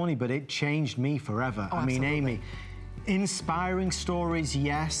sounds corny, but it changed me forever. Oh, I mean, absolutely. Amy, inspiring stories,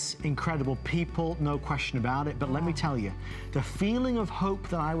 yes. Incredible people, no question about it. But let me tell you, the feeling of hope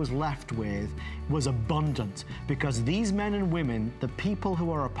that I was left with was abundant, because these men and women, the people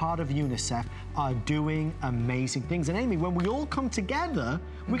who are a part of UNICEF, are doing amazing things. And Amy, when we all come together,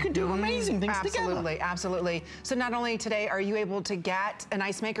 we can do amazing things together. Absolutely, absolutely. So not only today are you able to get an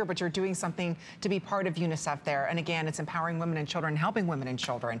ice maker, but you're doing something to be part of UNICEF there. And again, it's empowering women and children, helping women and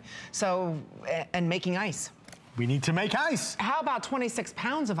children. So, and making ice. We need to make ice. How about 26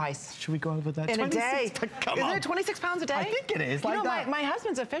 pounds of ice? Should we go over that? In a day. Come on. Isn't it 26 pounds a day? I think it is, like you know, that. My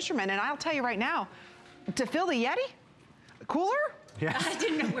husband's a fisherman, and I'll tell you right now, to fill the Yeti cooler, Yes. I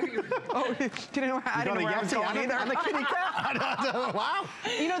didn't know where you were going. Oh, didn't know, I didn't know where I was going either. And a kitty cat. Wow.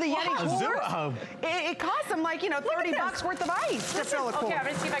 You know, the Yeti coolers, it costs them like, you know, 30 bucks worth of ice to fill a cooler. Okay, I'm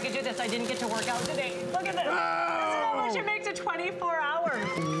gonna see if I can do this. I didn't get to work out today. Look at this. This is how much it makes in 24 hours.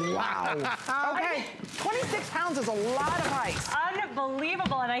 Wow. Okay, 26 pounds is a lot of ice.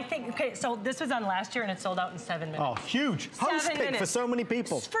 Unbelievable. And I think, okay, so this was on last year and it sold out in 7 minutes. Oh, huge. Host pick for so many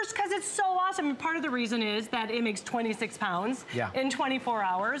people. First, because it's so awesome. And part of the reason is that it makes 26 pounds in 24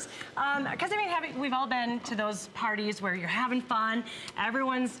 hours. Because, I mean, we've all been to those parties where you're having fun,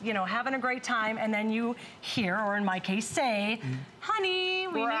 everyone's, you know, having a great time, and then you hear, or in my case, say, honey,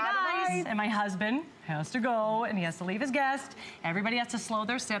 we need ice. And my husband has to go, and he has to leave his guest. Everybody has to slow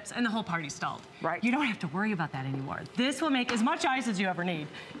their sips, and the whole party's stalled. Right. You don't have to worry about that anymore. This will make as much ice as you ever need.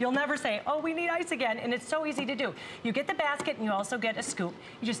 You'll never say, oh, we need ice again, and it's so easy to do. You get the basket, and you also get a scoop.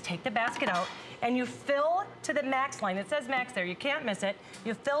 You just take the basket out, and you fill to the max line. It says max there, you can't miss it.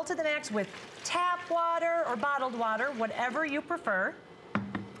 You fill to the max with tap water or bottled water, whatever you prefer.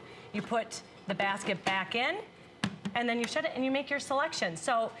 You put the basket back in, and then you shut it, and you make your selection.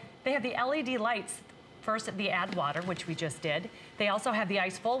 So they have the LED lights. First, the add water, which we just did. They also have the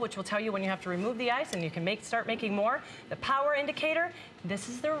ice full, which will tell you when you have to remove the ice and you can start making more. The power indicator, this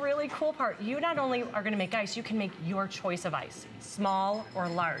is the really cool part. You not only are gonna make ice, you can make your choice of ice, small or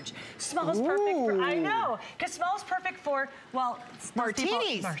large. Small is perfect for, I know, because small is perfect for, well,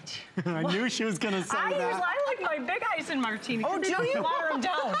 martinis. I knew she was gonna say that. I like my big ice in martini. Oh, do you? Water them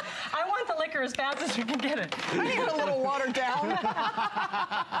down. I want the liquor as fast as you can get it. I need a little watered down.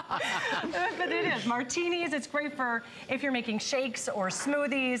 But it is. Martinis, it's great for if you're making shakes or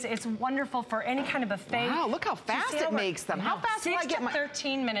smoothies. It's wonderful for any kind of buffet. Wow, look how fast it makes them. How fast do I get my...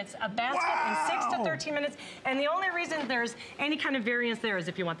 13 minutes. A basket in 6 to 13 minutes. And the only reason there's any kind of variance there is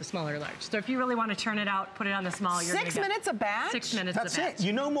if you want the small or large. So if you really want to turn it out, put it on the small, you're 6 minutes a batch? 6 minutes a batch. That's it.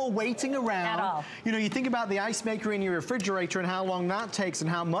 You no more waiting around. At all. You know, you think about the ice maker in your refrigerator and how long that takes and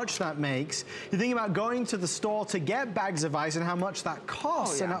how much that makes. You think about going to the store to get bags of ice and how much that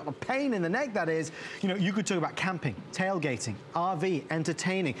costs and how a pain in the neck that is. You know, you could talk about camping, tailgating, RV,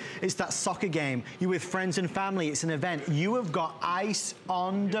 entertaining. It's that soccer game. You're with friends and family. It's an event. You have got ice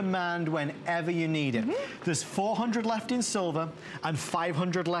on demand whenever you need it. There's 400 left in silver and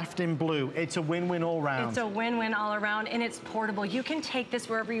 500 left in blue. It's a win-win all round. It's a win-win all around, and it's portable. You can take this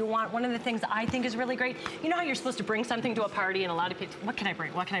wherever you want. One of the things I think is really great, you know how you're supposed to bring something to a party and a lot of people, what can I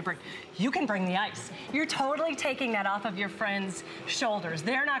bring? What can I bring? You can bring the ice. You're totally taking that off of your friends' shoulders.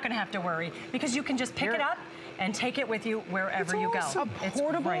 They're not gonna have to worry because you can just pick it up and take it with you wherever you go. A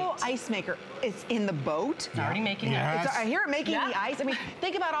portable ice maker. It's in the boat. It's already making it. I hear it making the ice. I mean,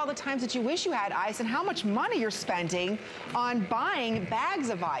 think about all the times that you wish you had ice and how much money you're spending on buying bags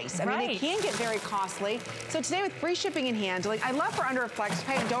of ice. I mean, it can get very costly. So today with free shipping and handling, I love we're under a flex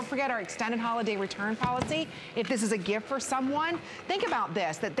pay, and don't forget our extended holiday return policy. If this is a gift for someone, think about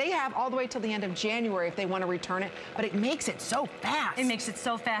this, that they have all the way till the end of January if they want to return it, but it makes it so fast. It makes it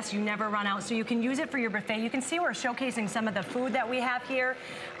so fast, you never run out. So you can use it for your buffet. You can see we're showcasing some of the food that we have here.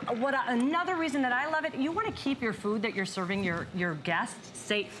 Another reason that I love it, you want to keep your food that you're serving your guests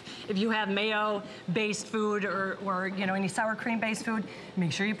safe. If you have mayo-based food or you know, any sour cream-based food,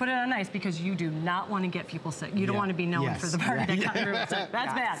 make sure you put it on ice because you do not want to get people sick. You don't want to be known for the party that got everyone sick.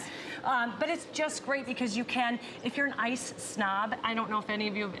 That's bad. But it's just great because you can, if you're an ice snob, I don't know if any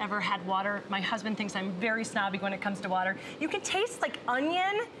of you have ever had water. My husband thinks I'm very snobby when it comes to water. You can taste like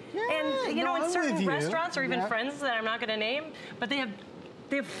onion, and you know, in certain restaurants or even friends that I'm not going to name, but they have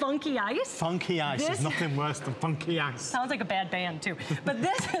funky ice. Funky ice. There's nothing worse than funky ice. Sounds like a bad band too. But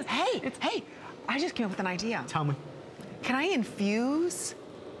this is hey, I just came up with an idea. Tell me. Can I infuse?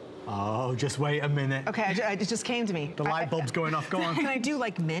 Oh, just wait a minute. Okay, it just came to me. The light bulb's going off. Go on. Can I do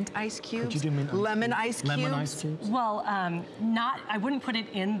like mint ice cubes? Could you do mint? Lemon ice cubes? Lemon ice cubes? Well, I wouldn't put it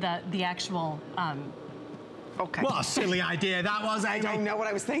in the actual. Okay. What a silly idea that was. I don't know what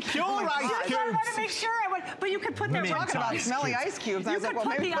I was thinking. Pure ice cubes. I want to make sure I would, but you could put the talking about smelly ice cubes. I was like, well,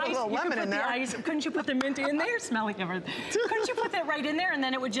 maybe put a little lemon in there. Couldn't you put the mint in there, smelling everything? Couldn't you put that right in there, and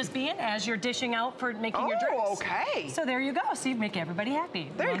then it would just be in as you're dishing out for making your drinks? Oh, okay. So there you go. So you make everybody happy.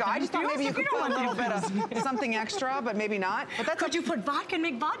 There you go. I just thought maybe you could put a little bit of something extra, but maybe not. But that's could you put vodka and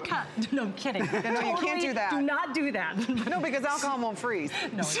make vodka? No, I'm kidding. No, you can't do that. Do not do that. No, because alcohol won't freeze.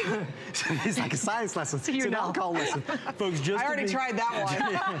 No. It's like a science lesson. It's an alcohol lesson. Folks, just I already tried that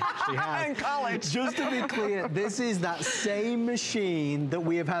one in college. Just to be exactly it. This is that same machine that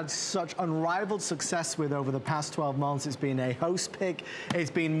we have had such unrivaled success with over the past 12 months. It's been a host pick.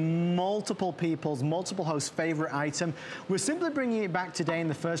 It's been multiple hosts' favorite item. We're simply bringing it back today in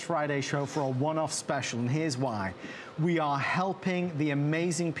the First Friday show for a one-off special, and here's why. We are helping the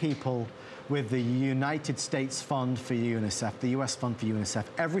amazing people with the United States Fund for UNICEF, the US Fund for UNICEF.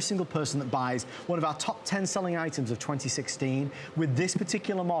 Every single person that buys one of our top 10 selling items of 2016 with this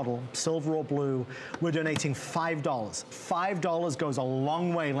particular model, silver or blue, we're donating $5. $5 goes a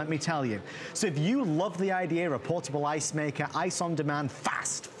long way, let me tell you. So if you love the idea of a portable ice maker, ice on demand,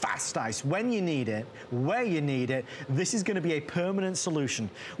 fast ice, when you need it, where you need it, this is going to be a permanent solution.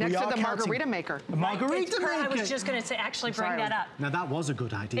 Next to the margarita maker. Margarita maker. I was just going to say, actually bring that up. Now that was a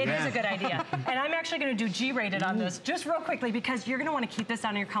good idea. It is a good idea. And I'm actually going to do G-rated on this, just real quickly, because you're going to want to keep this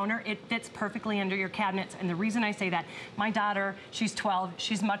on your counter. It fits perfectly under your cabinets. And the reason I say that, my daughter, she's 12.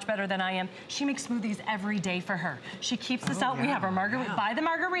 She's much better than I am. She makes smoothies every day for her. She keeps this out. Yeah. We have her margarita, buy the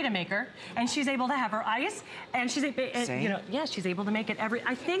margarita maker, and she's able to have her ice, and she's, she's able to make it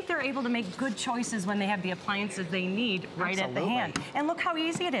I think they're able to make good choices when they have the appliances they need right at the hand. And look how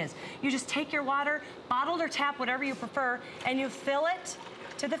easy it is. You just take your water, bottled or tap, whatever you prefer, and you fill it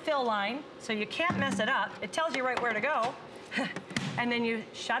to the fill line, so you can't mess it up. It tells you right where to go. And then you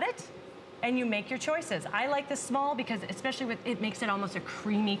shut it, and you make your choices. I like the small because, especially with, it makes it almost a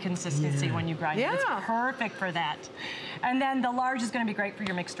creamy consistency when you grind it. It's perfect for that. And then the large is gonna be great for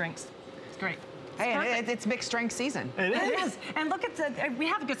your mixed drinks. It's great. Hey, it's mixed drink season. It is. And look at we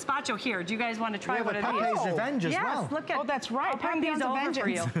have gazpacho here. Do you guys want to try what it is? Pepe's Revenge as well. Look at, oh, that's right. I'll bring these over for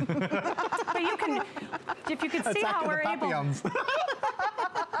you. But you can, if you could see how we're able.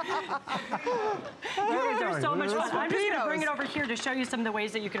 They're so much fun. I'm just going to bring it over here to show you some of the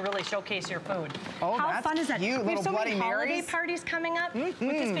ways that you can really showcase your food. Oh, how fun is that? We have so many holiday parties coming up. Would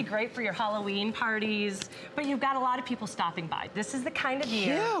this be great for your Halloween parties? But you've got a lot of people stopping by. This is the kind of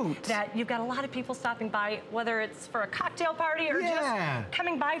year that you've got a lot of people stopping by, whether it's for a cocktail party or just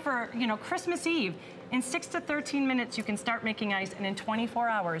coming by for, Christmas Eve. In 6 to 13 minutes, you can start making ice, and in 24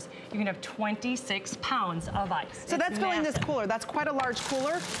 hours, you can have 26 pounds of ice. So that's filling this cooler. That's quite a large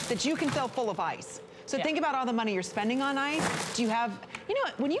cooler that you can fill full of ice. So think about all the money you're spending on ice. Do you have,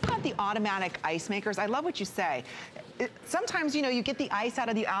 when you've got the automatic ice makers, I love what you say. Sometimes, you get the ice out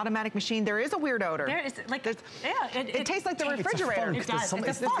of the automatic machine. There is a weird odor. There is, it tastes like the refrigerator. It does.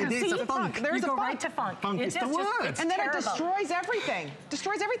 It's a funk. There's a funk. Right to funk. It's the word. And then it destroys everything.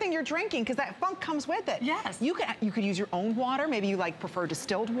 Destroys everything you're drinking because that funk comes with it. Yes. You could use your own water. Maybe you prefer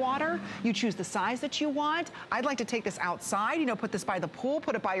distilled water. You choose the size that you want. I'd like to take this outside, put this by the pool,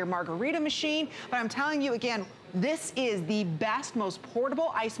 put it by your margarita machine. But I'm telling you again, this is the best, most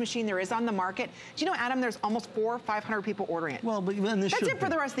portable ice machine there is on the market. Do you know, Adam, there's almost 400 or 500 people ordering it. Well, but that's it for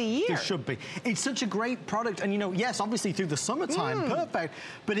the rest of the year. It should be. It's such a great product. And, yes, obviously through the summertime, perfect.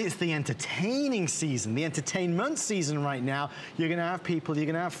 But it's the entertaining season, the entertainment season right now. You're going to have people, you're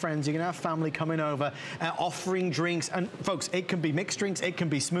going to have friends, you're going to have family coming over, offering drinks. And, folks, it can be mixed drinks, it can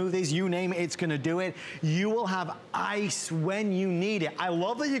be smoothies, you name it, it's going to do it. You will have ice when you need it. I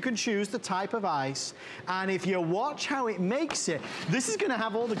love that you can choose the type of ice. And if you watch how it makes it, this is going to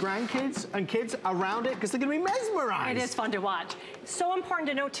have all the grandkids and kids around it because they're going to be mesmerized. It is fun to watch. So important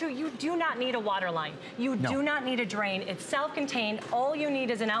to know, too, you do not need a water line. You do not need a drain. It's self-contained. All you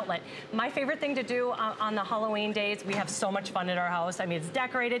need is an outlet. My favorite thing to do on the Halloween days, we have so much fun at our house. I mean, it's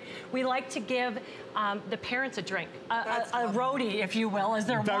decorated. We like to give the parents a drink, a roadie, if you will, as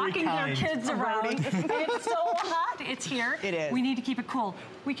they're walking their kids around. And it's so hot. It's here. It is. We need to keep it cool.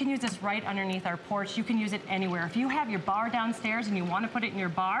 We can use this right underneath our porch. You can use it anywhere. If you have your bar downstairs and you want to put it in your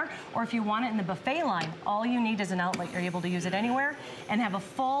bar, or if you want it in the buffet line, all you need is an outlet. You're able to use it anywhere and have a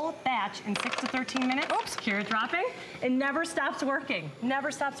full batch in 6 to 13 minutes. Oops, here it's dropping. It never stops working. Never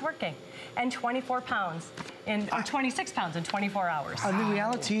stops working. And 24 pounds, or 26 pounds in 24 hours. And the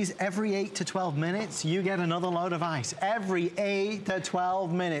reality is every 8 to 12 minutes, you get another load of ice. Every 8 to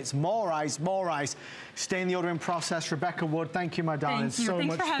 12 minutes, more ice, more ice. Stay in the ordering process. Rebecca Wood, thank you, my darling. Thank you. So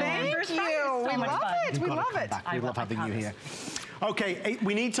Thanks much for having fun. us. Thank you. We love it. We love it. We love having you here. Okay,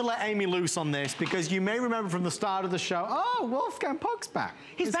 we need to let Amy loose on this because you may remember from the start of the show, Wolfgang Puck's back.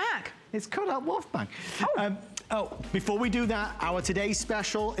 He's back. It's cut out Wolfgang. Before we do that, our today's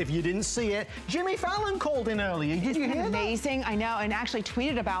special, if you didn't see it, Jimmy Fallon called in earlier. Did you hear that? Amazing, I know, and actually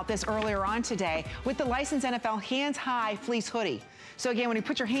tweeted about this earlier on today with the licensed NFL Hands High Fleece Hoodie. So again, when you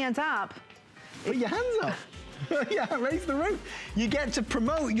put your hands up, put your hands up. Yeah, raise the roof. You get to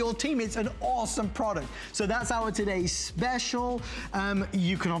promote your team. It's an awesome product. So that's our today's special.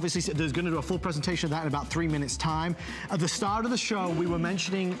 You can obviously see, there's going to do a full presentation of that in about 3 minutes time. At the start of the show, we were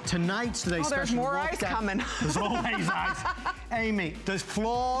mentioning today's special. There's more ice coming. There's always ice. Amy, the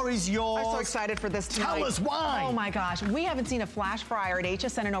floor is yours. I'm so excited for this tonight. Tell us why. Oh my gosh, we haven't seen a flash fryer at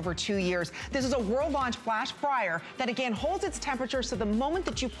HSN in over 2 years. This is a world launch flash fryer that again holds its temperature, so the moment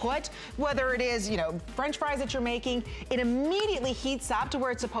that you put, whether it is, you know, French fries that you're making, it immediately heats up to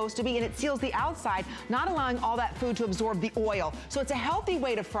where it's supposed to be, and it seals the outside, not allowing all that food to absorb the oil. So it's a healthy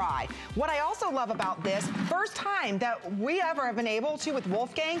way to fry. What I also love about this, first time that we ever have been able to, with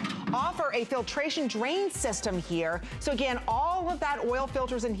Wolfgang, offer a filtration drain system here. So again, all of that oil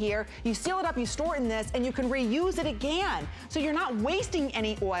filters in here, you seal it up, you store it in this, and you can reuse it again. So you're not wasting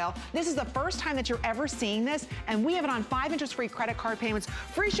any oil. This is the first time that you're ever seeing this, and we have it on 5 interest-free credit card payments,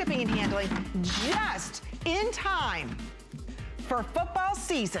 free shipping and handling, just in time for football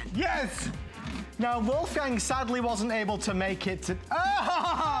season. Yes! Now, Wolfgang sadly wasn't able to make it to...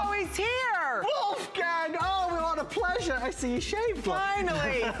 Oh, he's here! Wolfgang! Oh, what a pleasure. I see you shaved.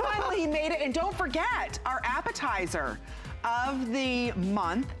 Finally, finally he made it. And don't forget, our appetizer of the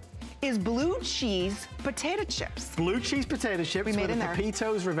month is blue cheese potato chips. Blue cheese potato chips we made with in a there.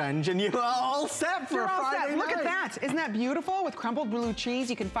 Pepito's Revenge, and you are all set for a Friday night. Look at that. Isn't that beautiful? With crumbled blue cheese.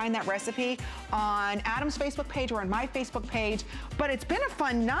 You can find that recipe on Adam's Facebook page or on my Facebook page. But it's been a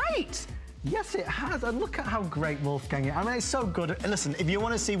fun night. Yes, it has. And look at how great Wolfgang is. I mean, it's so good. Listen, if you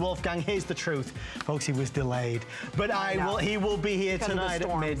want to see Wolfgang, here's the truth. Folks, he was delayed. But he will be here tonight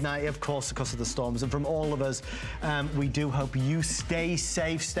at midnight, of course, because of the storms. And from all of us, we do hope you stay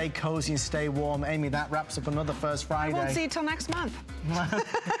safe, stay cozy, and stay warm. Amy, that wraps up another First Friday. I won't see you till next month.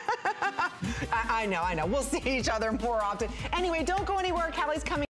 I know. We'll see each other more often. Anyway, don't go anywhere. Callie's coming.